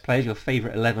your best players, your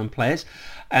favourite 11 players.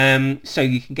 So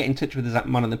you can get in touch with us at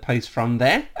Man on the Post from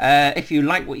there. If you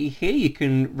like what you hear, you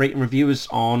can rate and review us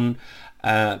on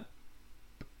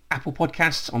Apple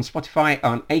Podcasts, on Spotify,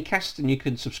 on Acast, and you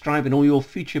can subscribe in all your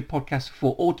future podcasts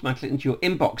for automatically into your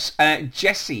inbox.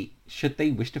 Jesse, should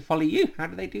they wish to follow you, how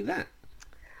do they do that?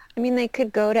 I mean, they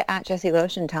could go to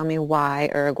 @JessieLoesch and tell me why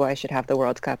Uruguay should have the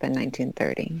World Cup in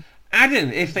 1930.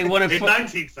 Adam, if they want to... In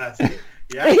 1930.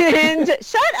 Yeah. And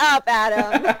shut up,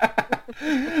 Adam.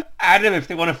 Adam, if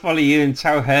they want to follow you and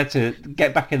tell her to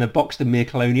get back in the box to Mere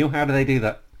Colonial, how do they do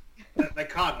that? They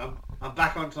can't. I'm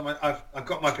back onto my... I've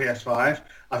got my PS5.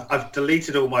 I've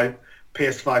deleted all my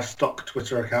PS5 stock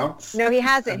Twitter accounts. No, he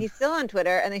hasn't. He's still on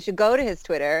Twitter, and they should go to his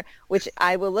Twitter, which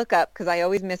I will look up because I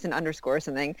always miss an underscore or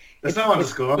something. There's no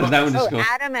underscore. There's no underscore.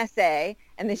 Adam SA,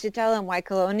 and they should tell him why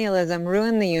colonialism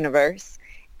ruined the universe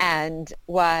and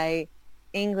why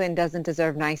England doesn't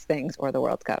deserve nice things or the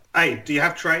World Cup. Hey, do you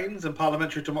have trains and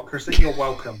parliamentary democracy? You're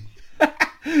welcome.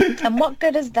 And what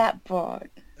good has that brought?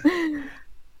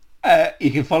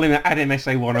 You can follow him at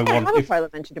AdamSA101. I have a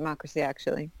parliamentary democracy,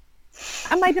 actually.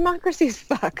 And my democracy is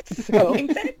fucked, so...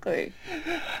 Exactly.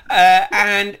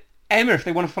 And Emma, if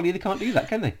they want to follow you, they can't do that,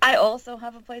 can they? I also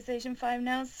have a PlayStation 5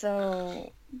 now,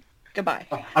 so goodbye.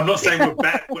 I'm not saying we're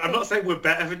better. I'm not saying we're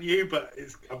better than you, but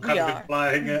I'm kind of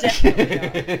implying it.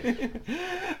 Definitely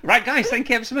Right, guys, thank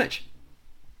you ever so much.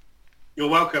 You're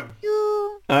welcome.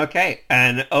 Okay,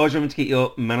 and always remember to keep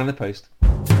your Man on the Post.